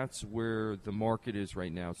 That's where the market is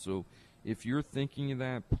right now. So if you're thinking of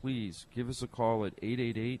that, please give us a call at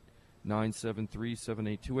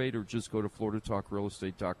 888-973-7828 or just go to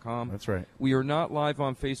FloridaTalkRealEstate.com. That's right. We are not live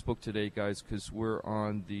on Facebook today, guys, because we're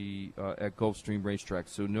on the at Gulfstream Racetrack.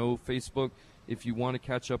 So no Facebook. If you want to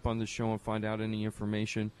catch up on the show and find out any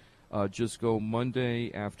information, just go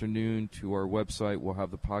Monday afternoon to our website. We'll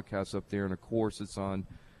have the podcast up there. And, of course, it's on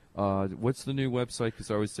what's the new website? Because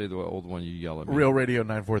I always say the old one. You yell at me.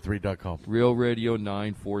 RealRadio943.com.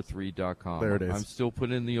 RealRadio943.com. There it is. I'm still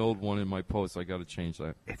putting in the old one in my post. I got to change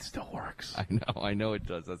that. It still works. I know it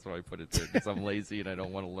does. That's why I put it there, because I'm lazy and I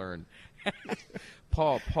don't want to learn.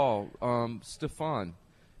 Paul, Stefan,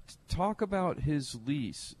 talk about his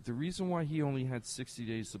lease. The reason why he only had 60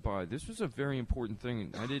 days to buy. This was a very important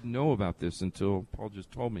thing. I didn't know about this until Paul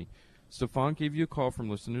just told me. Stefan gave you a call from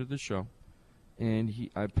listening to the show, and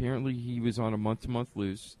he was on a month-to-month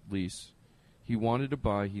lease. He wanted to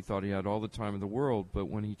buy. He thought he had all the time in the world, but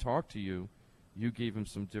when he talked to you, you gave him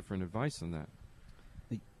some different advice than that.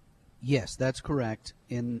 Yes, that's correct.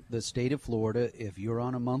 In the state of Florida, if you're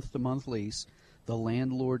on a month-to-month lease, the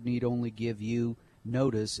landlord need only give you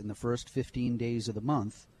notice in the first 15 days of the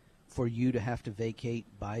month for you to have to vacate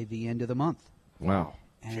by the end of the month. Wow.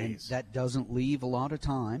 And that doesn't leave a lot of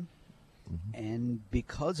time. And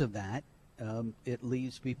because of that, it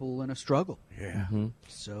leaves people in a struggle. Yeah.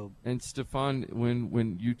 So. And Stefan,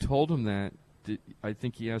 when you told him that, I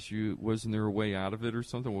think he asked you, wasn't there a way out of it or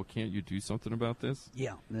something? Well, can't you do something about this?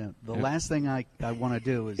 Yeah. The last thing I want to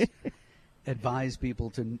do is advise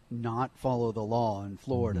people to not follow the law in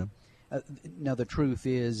Florida. Now, the truth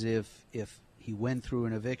is, if he went through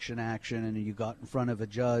an eviction action and you got in front of a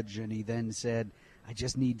judge and he then said, I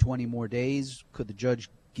just need 20 more days, could the judge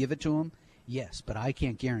give it to him? Yes, but I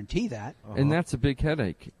can't guarantee that. And that's a big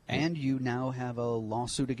headache. And you now have a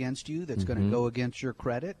lawsuit against you that's going to go against your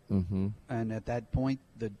credit. And at that point,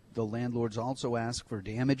 the landlords also ask for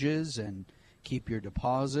damages and keep your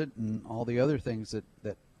deposit and all the other things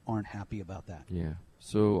that aren't happy about that. Yeah.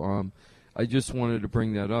 So I just wanted to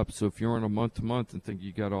bring that up. So if you're on a month-to-month and think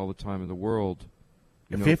you got all the time in the world,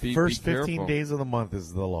 first 15 days of the month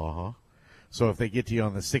is the law, huh? So if they get to you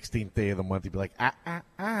on the 16th day of the month, you'd be like,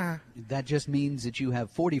 That just means that you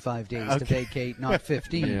have 45 days to vacate, not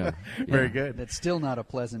 15. Yeah. Very good. That's still not a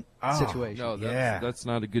pleasant situation. No, that's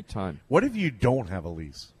not a good time. What if you don't have a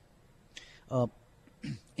lease?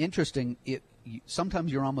 Interesting.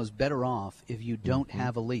 Sometimes you're almost better off if you don't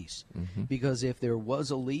have a lease. Because if there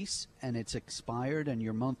was a lease and it's expired and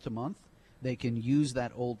you're month to month, they can use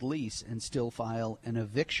that old lease and still file an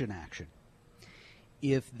eviction action.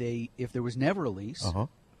 If there was never a lease,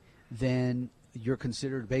 then you're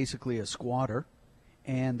considered basically a squatter,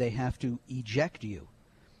 and they have to eject you.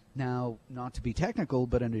 Now, not to be technical,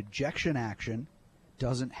 but an ejection action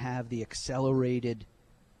doesn't have the accelerated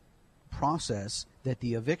process that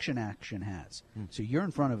the eviction action has. So you're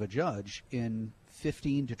in front of a judge in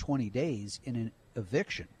 15 to 20 days in an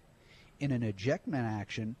eviction. In an ejectment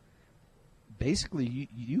action, basically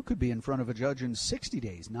you could be in front of a judge in 60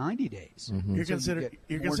 days, 90 days.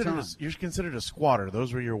 You're considered a squatter.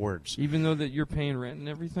 Those were your words. Even though that you're paying rent and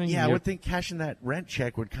everything? Yeah, I would think cashing that rent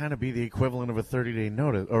check would kind of be the equivalent of a 30-day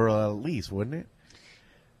notice or a lease, wouldn't it?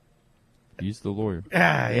 He's the lawyer.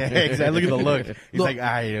 Yeah, exactly. Look at the look. He's like,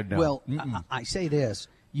 I don't know. Well, I say this.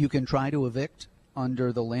 You can try to evict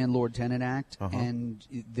under the Landlord-Tenant Act, and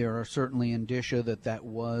there are certainly indicia that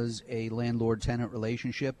was a landlord-tenant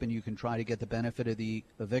relationship, and you can try to get the benefit of the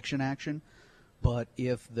eviction action. But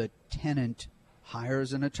if the tenant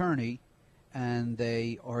hires an attorney and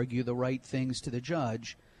they argue the right things to the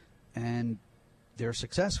judge and they're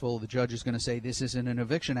successful, the judge is going to say, this isn't an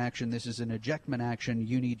eviction action, this is an ejectment action,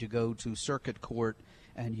 you need to go to circuit court,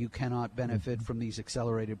 and you cannot benefit from these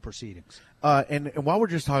accelerated proceedings. And while we're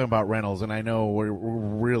just talking about rentals, and I know we're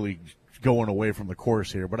really going away from the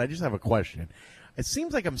course here, but I just have a question. it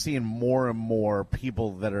seems like I'm seeing more and more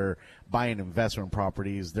people that are buying investment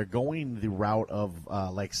properties. They're going the route of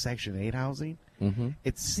like Section 8 housing. Mm-hmm.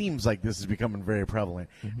 It seems like this is becoming very prevalent.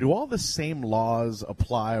 Do all the same laws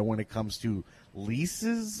apply when it comes to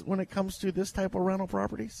leases, when it comes to this type of rental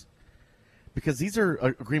properties? Because these are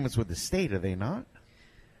agreements with the state, are they not?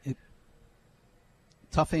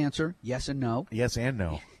 Tough answer, yes and no. Yes and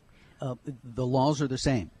no. The laws are the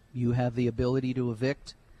same. You have the ability to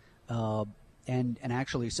evict, and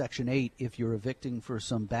actually Section 8, if you're evicting for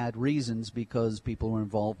some bad reasons because people are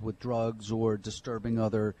involved with drugs or disturbing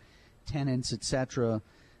other tenants, etc.,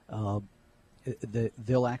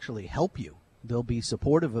 they'll actually help you. They'll be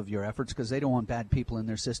supportive of your efforts because they don't want bad people in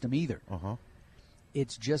their system either. Uh-huh.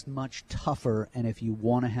 It's just much tougher, and if you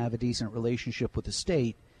want to have a decent relationship with the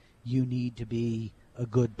state, you need to be a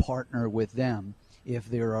good partner with them. If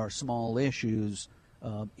there are small issues,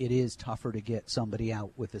 it is tougher to get somebody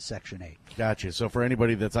out with a Section 8. Gotcha. So for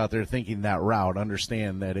anybody that's out there thinking that route,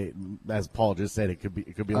 understand that it, as Paul just said, it could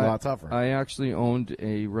be a lot tougher. I actually owned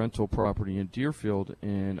a rental property in Deerfield,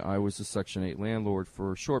 and I was a Section 8 landlord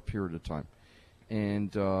for a short period of time,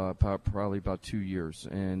 and probably about 2 years.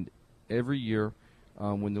 And every year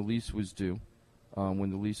when the lease was due,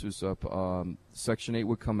 when the lease was up, Section 8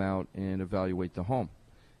 would come out and evaluate the home.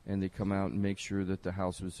 And they come out and make sure that the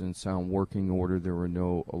house was in sound working order. There were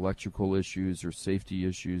no electrical issues or safety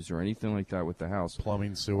issues or anything like that with the house.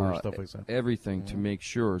 Plumbing, sewer, stuff like that. Everything to make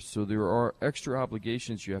sure. So there are extra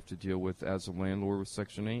obligations you have to deal with as a landlord with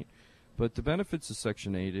Section 8. But the benefits of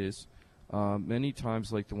Section 8 is many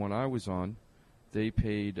times, like the one I was on, they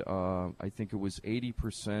paid, I think it was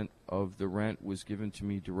 80% of the rent was given to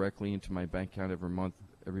me directly into my bank account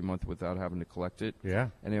every month without having to collect it. Yeah.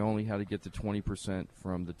 And I only had to get the 20%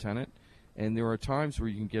 from the tenant. And there are times where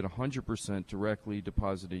you can get 100% directly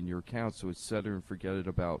deposited in your account, so it's set it and forget it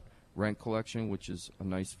about rent collection, which is a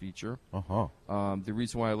nice feature. Uh-huh. The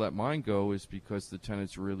reason why I let mine go is because the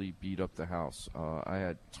tenants really beat up the house. I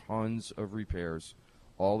had tons of repairs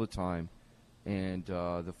all the time. And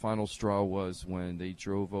the final straw was when they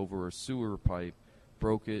drove over a sewer pipe,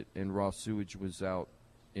 broke it, and raw sewage was out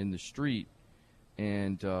in the street.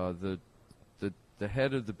 And the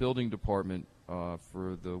head of the building department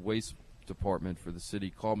for the waste department for the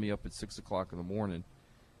city called me up at 6 o'clock in the morning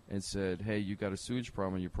and said, "Hey, you got a sewage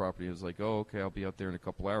problem on your property." I was like, "Oh, okay, I'll be out there in a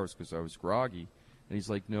couple hours," because I was groggy. And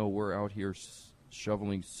he's like, "No, we're out here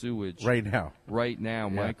shoveling sewage right now. Yeah.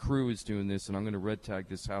 My crew is doing this, and I'm going to red tag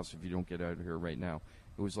this house if you don't get out of here right now."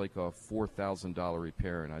 It was like a $4,000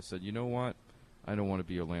 repair, and I said, "You know what? I don't want to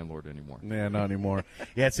be a landlord anymore." Yeah, not anymore.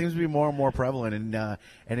 Yeah, it seems to be more and more prevalent,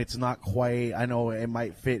 and it's not quite. I know it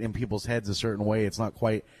might fit in people's heads a certain way. It's not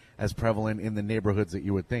quite as prevalent in the neighborhoods that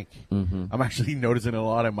you would think. Mm-hmm. I'm actually noticing it a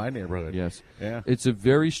lot in my neighborhood. Yes. Yeah. It's a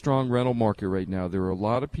very strong rental market right now. There are a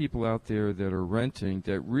lot of people out there that are renting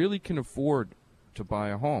that really can afford to buy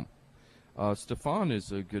a home. Stefan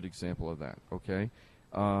is a good example of that, okay?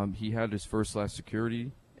 He had his first class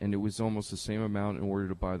security, and it was almost the same amount in order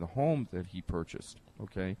to buy the home that he purchased,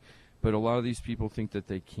 okay? But a lot of these people think that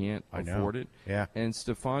they can't afford it. Yeah. And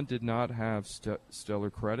Stefan did not have stellar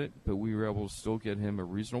credit, but we were able to still get him a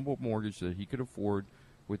reasonable mortgage that he could afford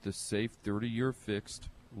with a safe 30-year fixed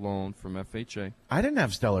loan from FHA. I didn't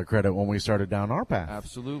have stellar credit when we started down our path.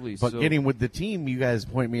 Absolutely. But getting with the team, you guys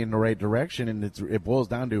point me in the right direction, and it boils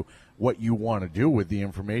down to what you want to do with the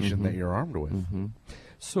information that you're armed with. Mm-hmm.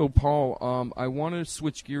 So, Paul, I want to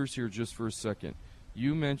switch gears here just for a second.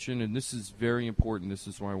 You mentioned, and this is very important, this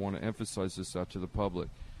is why I want to emphasize this out to the public.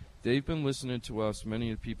 They've been listening to us,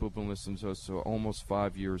 many of the people have been listening to us for almost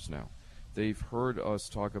 5 years now. They've heard us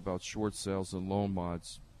talk about short sales and loan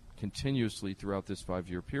mods continuously throughout this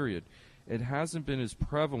 5-year period. It hasn't been as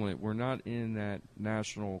prevalent. We're not in that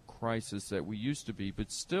national crisis that we used to be, but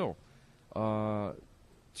still, 10%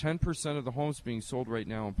 of the homes being sold right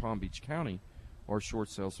now in Palm Beach County are short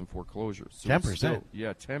sales and foreclosures. So 10%?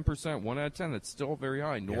 Yeah, 10%, 1 out of 10. That's still very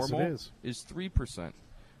high. Normal is 3%.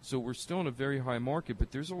 So we're still in a very high market,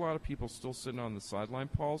 but there's a lot of people still sitting on the sideline,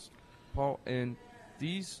 Paul, and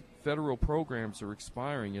these federal programs are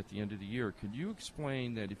expiring at the end of the year. Could you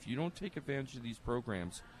explain that if you don't take advantage of these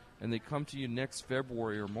programs and they come to you next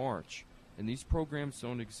February or March and these programs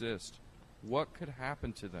don't exist, what could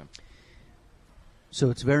happen to them? So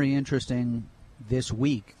it's very interesting this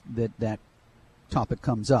week that topic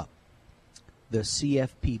comes up. The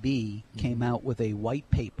CFPB came out with a white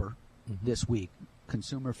paper this week,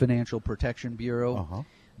 Consumer Financial Protection Bureau.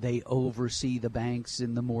 They oversee the banks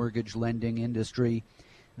in the mortgage lending industry.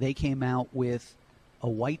 They came out with a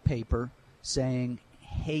white paper saying,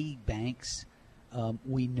 hey, banks,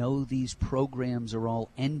 We know these programs are all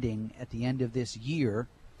ending at the end of this year,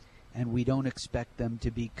 and we don't expect them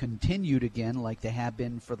to be continued again like they have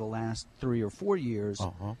been for the last 3 or 4 years.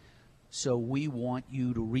 So we want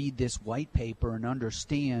you to read this white paper and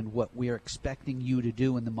understand what we're expecting you to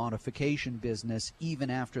do in the modification business even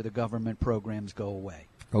after the government programs go away.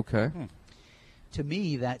 Okay. To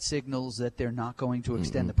me, that signals that they're not going to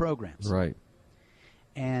extend the programs. Right.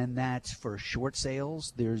 And that's for short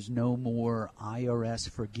sales. There's no more IRS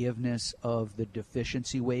forgiveness of the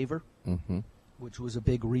deficiency waiver, which was a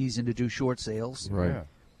big reason to do short sales. Right. Yeah.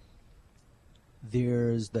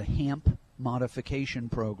 There's the HAMP modification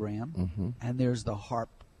program, and there's the HARP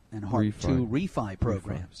and HARP 2 refi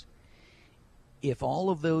programs. If all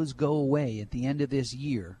of those go away at the end of this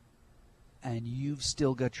year and you've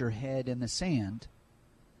still got your head in the sand,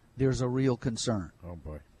 there's a real concern. Oh,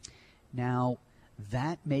 boy. Now,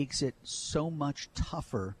 that makes it so much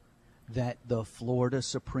tougher that the Florida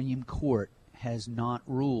Supreme Court has not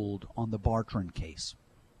ruled on the Bartran case.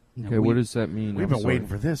 Okay, what does that mean? We've been waiting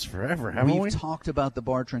for this forever, haven't we? We've talked about the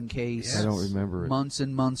Bartran case. I don't remember it. Months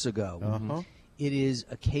and months ago. It is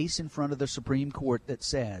a case in front of the Supreme Court that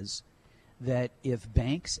says that if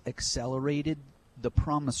banks accelerated the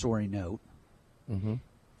promissory note,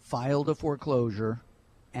 filed a foreclosure,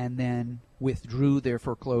 and then withdrew their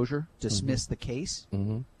foreclosure, dismissed the case,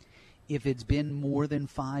 if it's been more than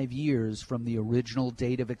 5 years from the original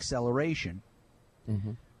date of acceleration,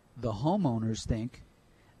 the homeowners think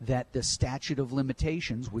that the statute of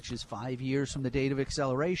limitations, which is 5 years from the date of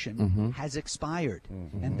acceleration, has expired,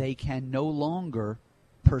 and they can no longer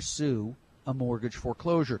pursue a mortgage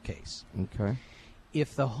foreclosure case. Okay.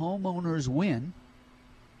 If the homeowners win,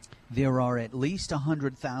 there are at least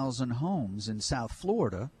 100,000 homes in South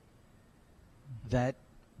Florida that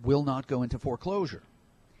will not go into foreclosure.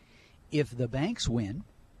 If the banks win,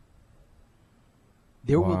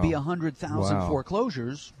 there will be 100,000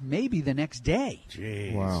 foreclosures maybe the next day.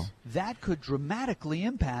 Jeez. Wow. That could dramatically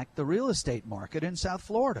impact the real estate market in South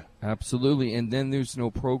Florida. Absolutely. And then there's no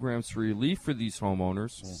programs for relief for these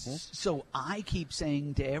homeowners. So I keep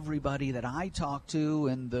saying to everybody that I talk to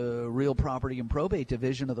in the Real Property and Probate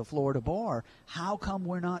Division of the Florida Bar, how come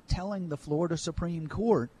we're not telling the Florida Supreme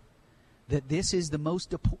Court that this is the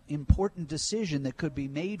most important decision that could be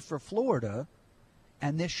made for Florida,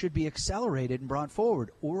 and this should be accelerated and brought forward?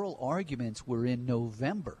 Oral arguments were in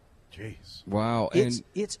November. Jeez. Wow.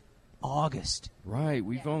 It's August. Right.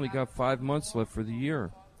 We've only got 5 months left for the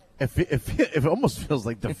year. It almost feels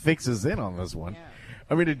like the fix is in on this one.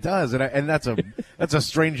 I mean, it does, and that's a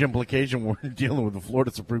strange implication when we're dealing with the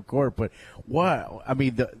Florida Supreme Court. But wow, I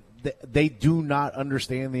mean, they do not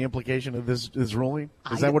understand the implication of this ruling?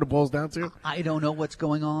 Is that what it boils down to? I don't know what's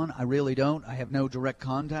going on. I really don't. I have no direct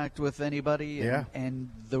contact with anybody.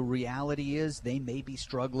 And the reality is they may be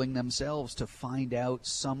struggling themselves to find out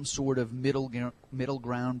some sort of middle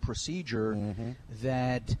ground procedure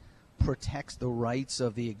that protects the rights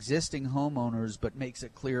of the existing homeowners but makes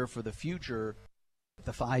it clear for the future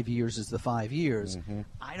the 5 years is the 5 years.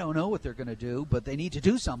 I don't know what they're going to do, but they need to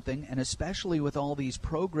do something, and especially with all these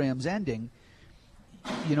programs ending,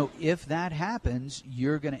 you know, if that happens,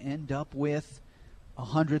 you're going to end up with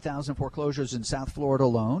 100,000 foreclosures in South Florida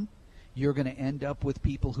alone. You're going to end up with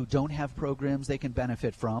people who don't have programs they can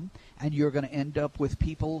benefit from, and you're going to end up with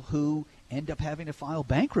people who end up having to file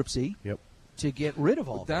bankruptcy to get rid of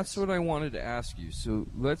all That's what I wanted to ask you. So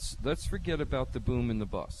let's forget about the boom and the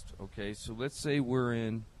bust, okay? So let's say we're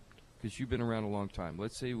in, because you've been around a long time,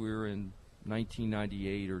 let's say we're in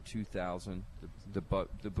 1998 or 2000.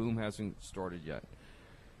 The boom hasn't started yet.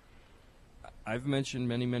 I've mentioned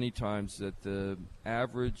many, many times that the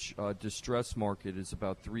average distress market is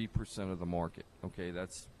about 3% of the market, okay?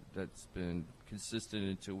 That's been consistent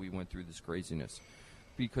until we went through this craziness,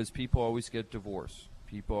 because people always get divorced.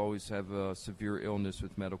 People always have a severe illness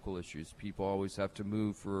with medical issues. People always have to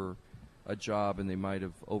move for a job, and they might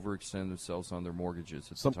have overextended themselves on their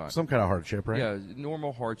mortgages at the time. Some kind of hardship, right? Yeah,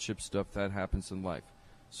 normal hardship stuff that happens in life.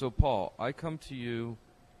 So, Paul, I come to you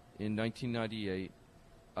in 1998.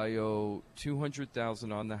 I owe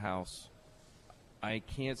 $200,000 on the house. I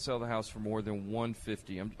can't sell the house for more than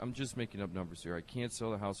 $150,000. I'm just making up numbers here. I can't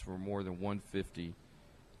sell the house for more than $150,000.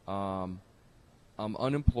 I'm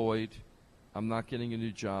unemployed. I'm not getting a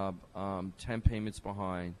new job. 10 payments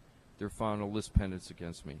behind. They're filing a list pendants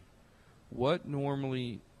against me. What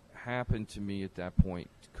normally happened to me at that point?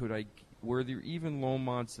 Were there even loan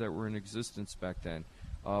mods that were in existence back then?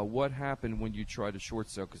 What happened when you tried to short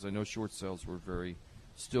sell? Because I know short sales were very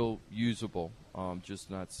still usable,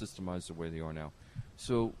 just not systemized the way they are now.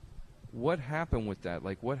 So what happened with that?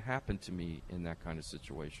 Like, what happened to me in that kind of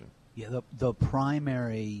situation? Yeah, the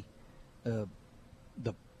primary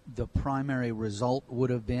the primary result would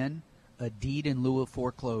have been a deed in lieu of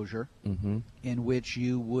foreclosure, in which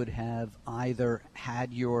you would have either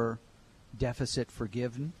had your deficit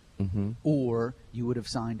forgiven, or you would have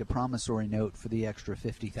signed a promissory note for the extra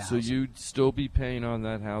 $50,000. So you'd still be paying on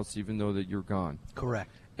that house even though that you're gone. Correct.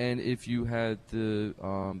 And if you had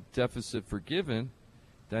the deficit forgiven,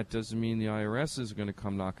 that doesn't mean the IRS is going to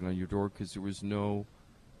come knocking on your door because there was no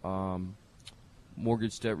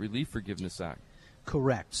Mortgage Debt Relief Forgiveness Act.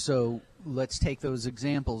 Correct. So let's take those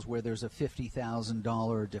examples where there's a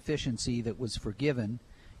 $50,000 deficiency that was forgiven.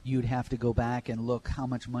 You'd have to go back and look how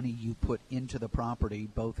much money you put into the property,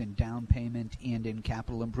 both in down payment and in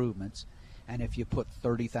capital improvements. And if you put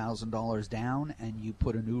 $30,000 down and you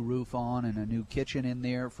put a new roof on and a new kitchen in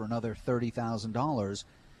there for another $30,000,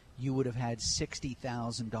 you would have had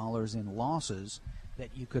 $60,000 in losses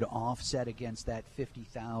that you could offset against that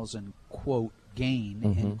 $50,000 quote gain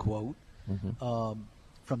end quote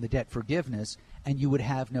from the debt forgiveness, and you would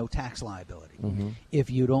have no tax liability. If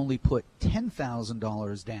you'd only put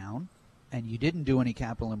 $10,000 down and you didn't do any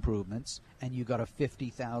capital improvements and you got a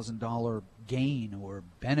 $50,000 gain or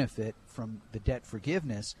benefit from the debt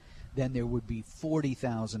forgiveness, then there would be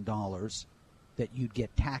 $40,000 that you'd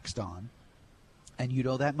get taxed on, and you'd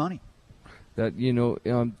owe that money. That,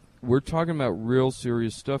 we're talking about real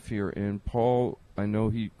serious stuff here, and Paul, I know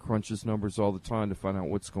he crunches numbers all the time to find out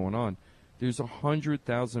what's going on. There's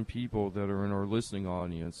 100,000 people that are in our listening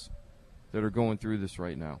audience that are going through this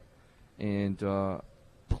right now. And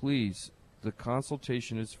please, the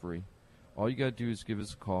consultation is free. All you got to do is give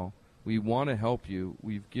us a call. We want to help you.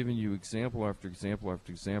 We've given you example after example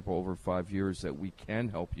after example over 5 years that we can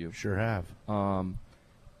help you. Sure have.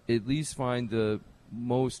 At least find the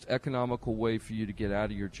most economical way for you to get out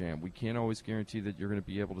of your jam. We can't always guarantee that you're going to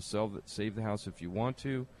be able to save the house if you want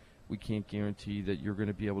to. We can't guarantee that you're going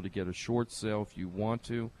to be able to get a short sale if you want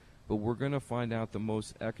to, but we're going to find out the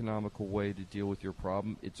most economical way to deal with your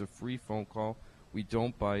problem. It's a free phone call. We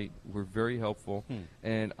don't bite. We're very helpful.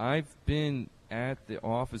 And I've been at the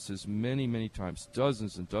offices many, many times,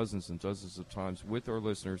 dozens and dozens and dozens of times with our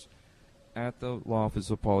listeners at the law office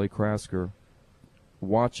of Paulie Krasker,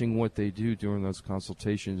 watching what they do during those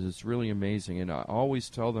consultations. It's really amazing. And I always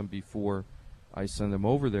tell them before I send them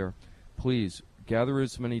over there, please gather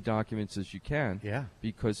as many documents as you can,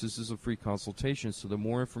 because this is a free consultation. So the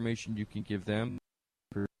more information you can give them.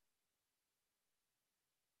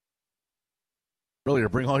 Earlier,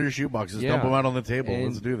 bring all your shoe boxes, dump them out on the table.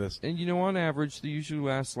 Let's do this. And, on average, they usually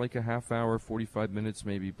last like a half hour, 45 minutes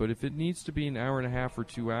maybe. But if it needs to be an hour and a half or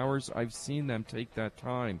 2 hours, I've seen them take that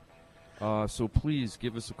time. So please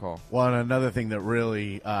give us a call. Well, and another thing that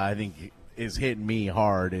really I think is hitting me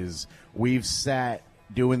hard is we've sat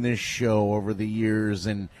doing this show over the years,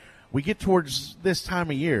 and we get towards this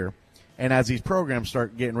time of year, and as these programs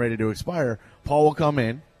start getting ready to expire, Paul will come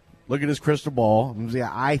in, look at his crystal ball, and say,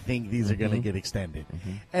 I think these are going to get extended.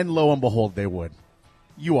 And lo and behold, they would.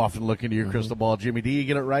 You often look into your crystal ball, Jimmy D. You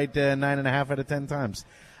get it right 9.5 out of 10 times.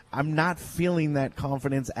 I'm not feeling that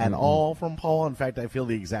confidence at all from Paul. In fact, I feel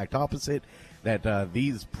the exact opposite, that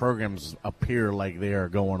these programs appear like they are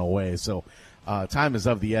going away. So time is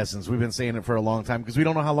of the essence. We've been saying it for a long time because we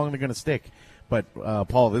don't know how long they're going to stick. But,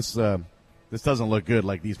 Paul, this doesn't look good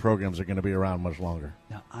like these programs are going to be around much longer.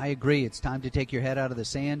 Now, I agree. It's time to take your head out of the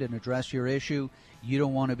sand and address your issue. You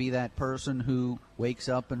don't want to be that person who wakes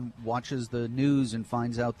up and watches the news and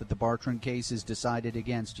finds out that the Bartran case is decided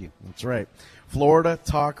against you. That's right.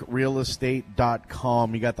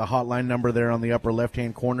 FloridaTalkRealEstate.com. You got the hotline number there on the upper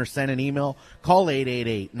left-hand corner. Send an email. Call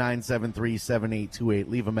 888-973-7828.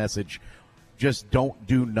 Leave a message. Just don't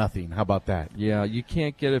do nothing. How about that? Yeah, you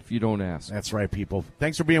can't get it if you don't ask. That's right, people.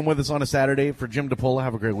 Thanks for being with us on a Saturday. For Jim DePola,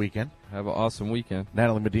 have a great weekend. Have an awesome weekend.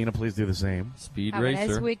 Natalie Medina, please do the same. Speed have Racer. A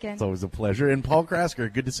nice weekend. It's always a pleasure. And Paul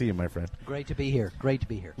Krasker, good to see you, my friend. Great to be here. Great to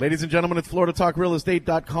be here. Ladies and gentlemen, it's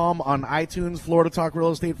FloridaTalkRealEstate.com on iTunes, Florida Talk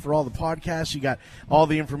Real Estate for all the podcasts. You got all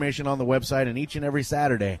the information on the website, and each and every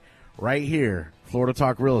Saturday, right here, Florida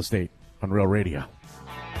Talk Real Estate on Real Radio.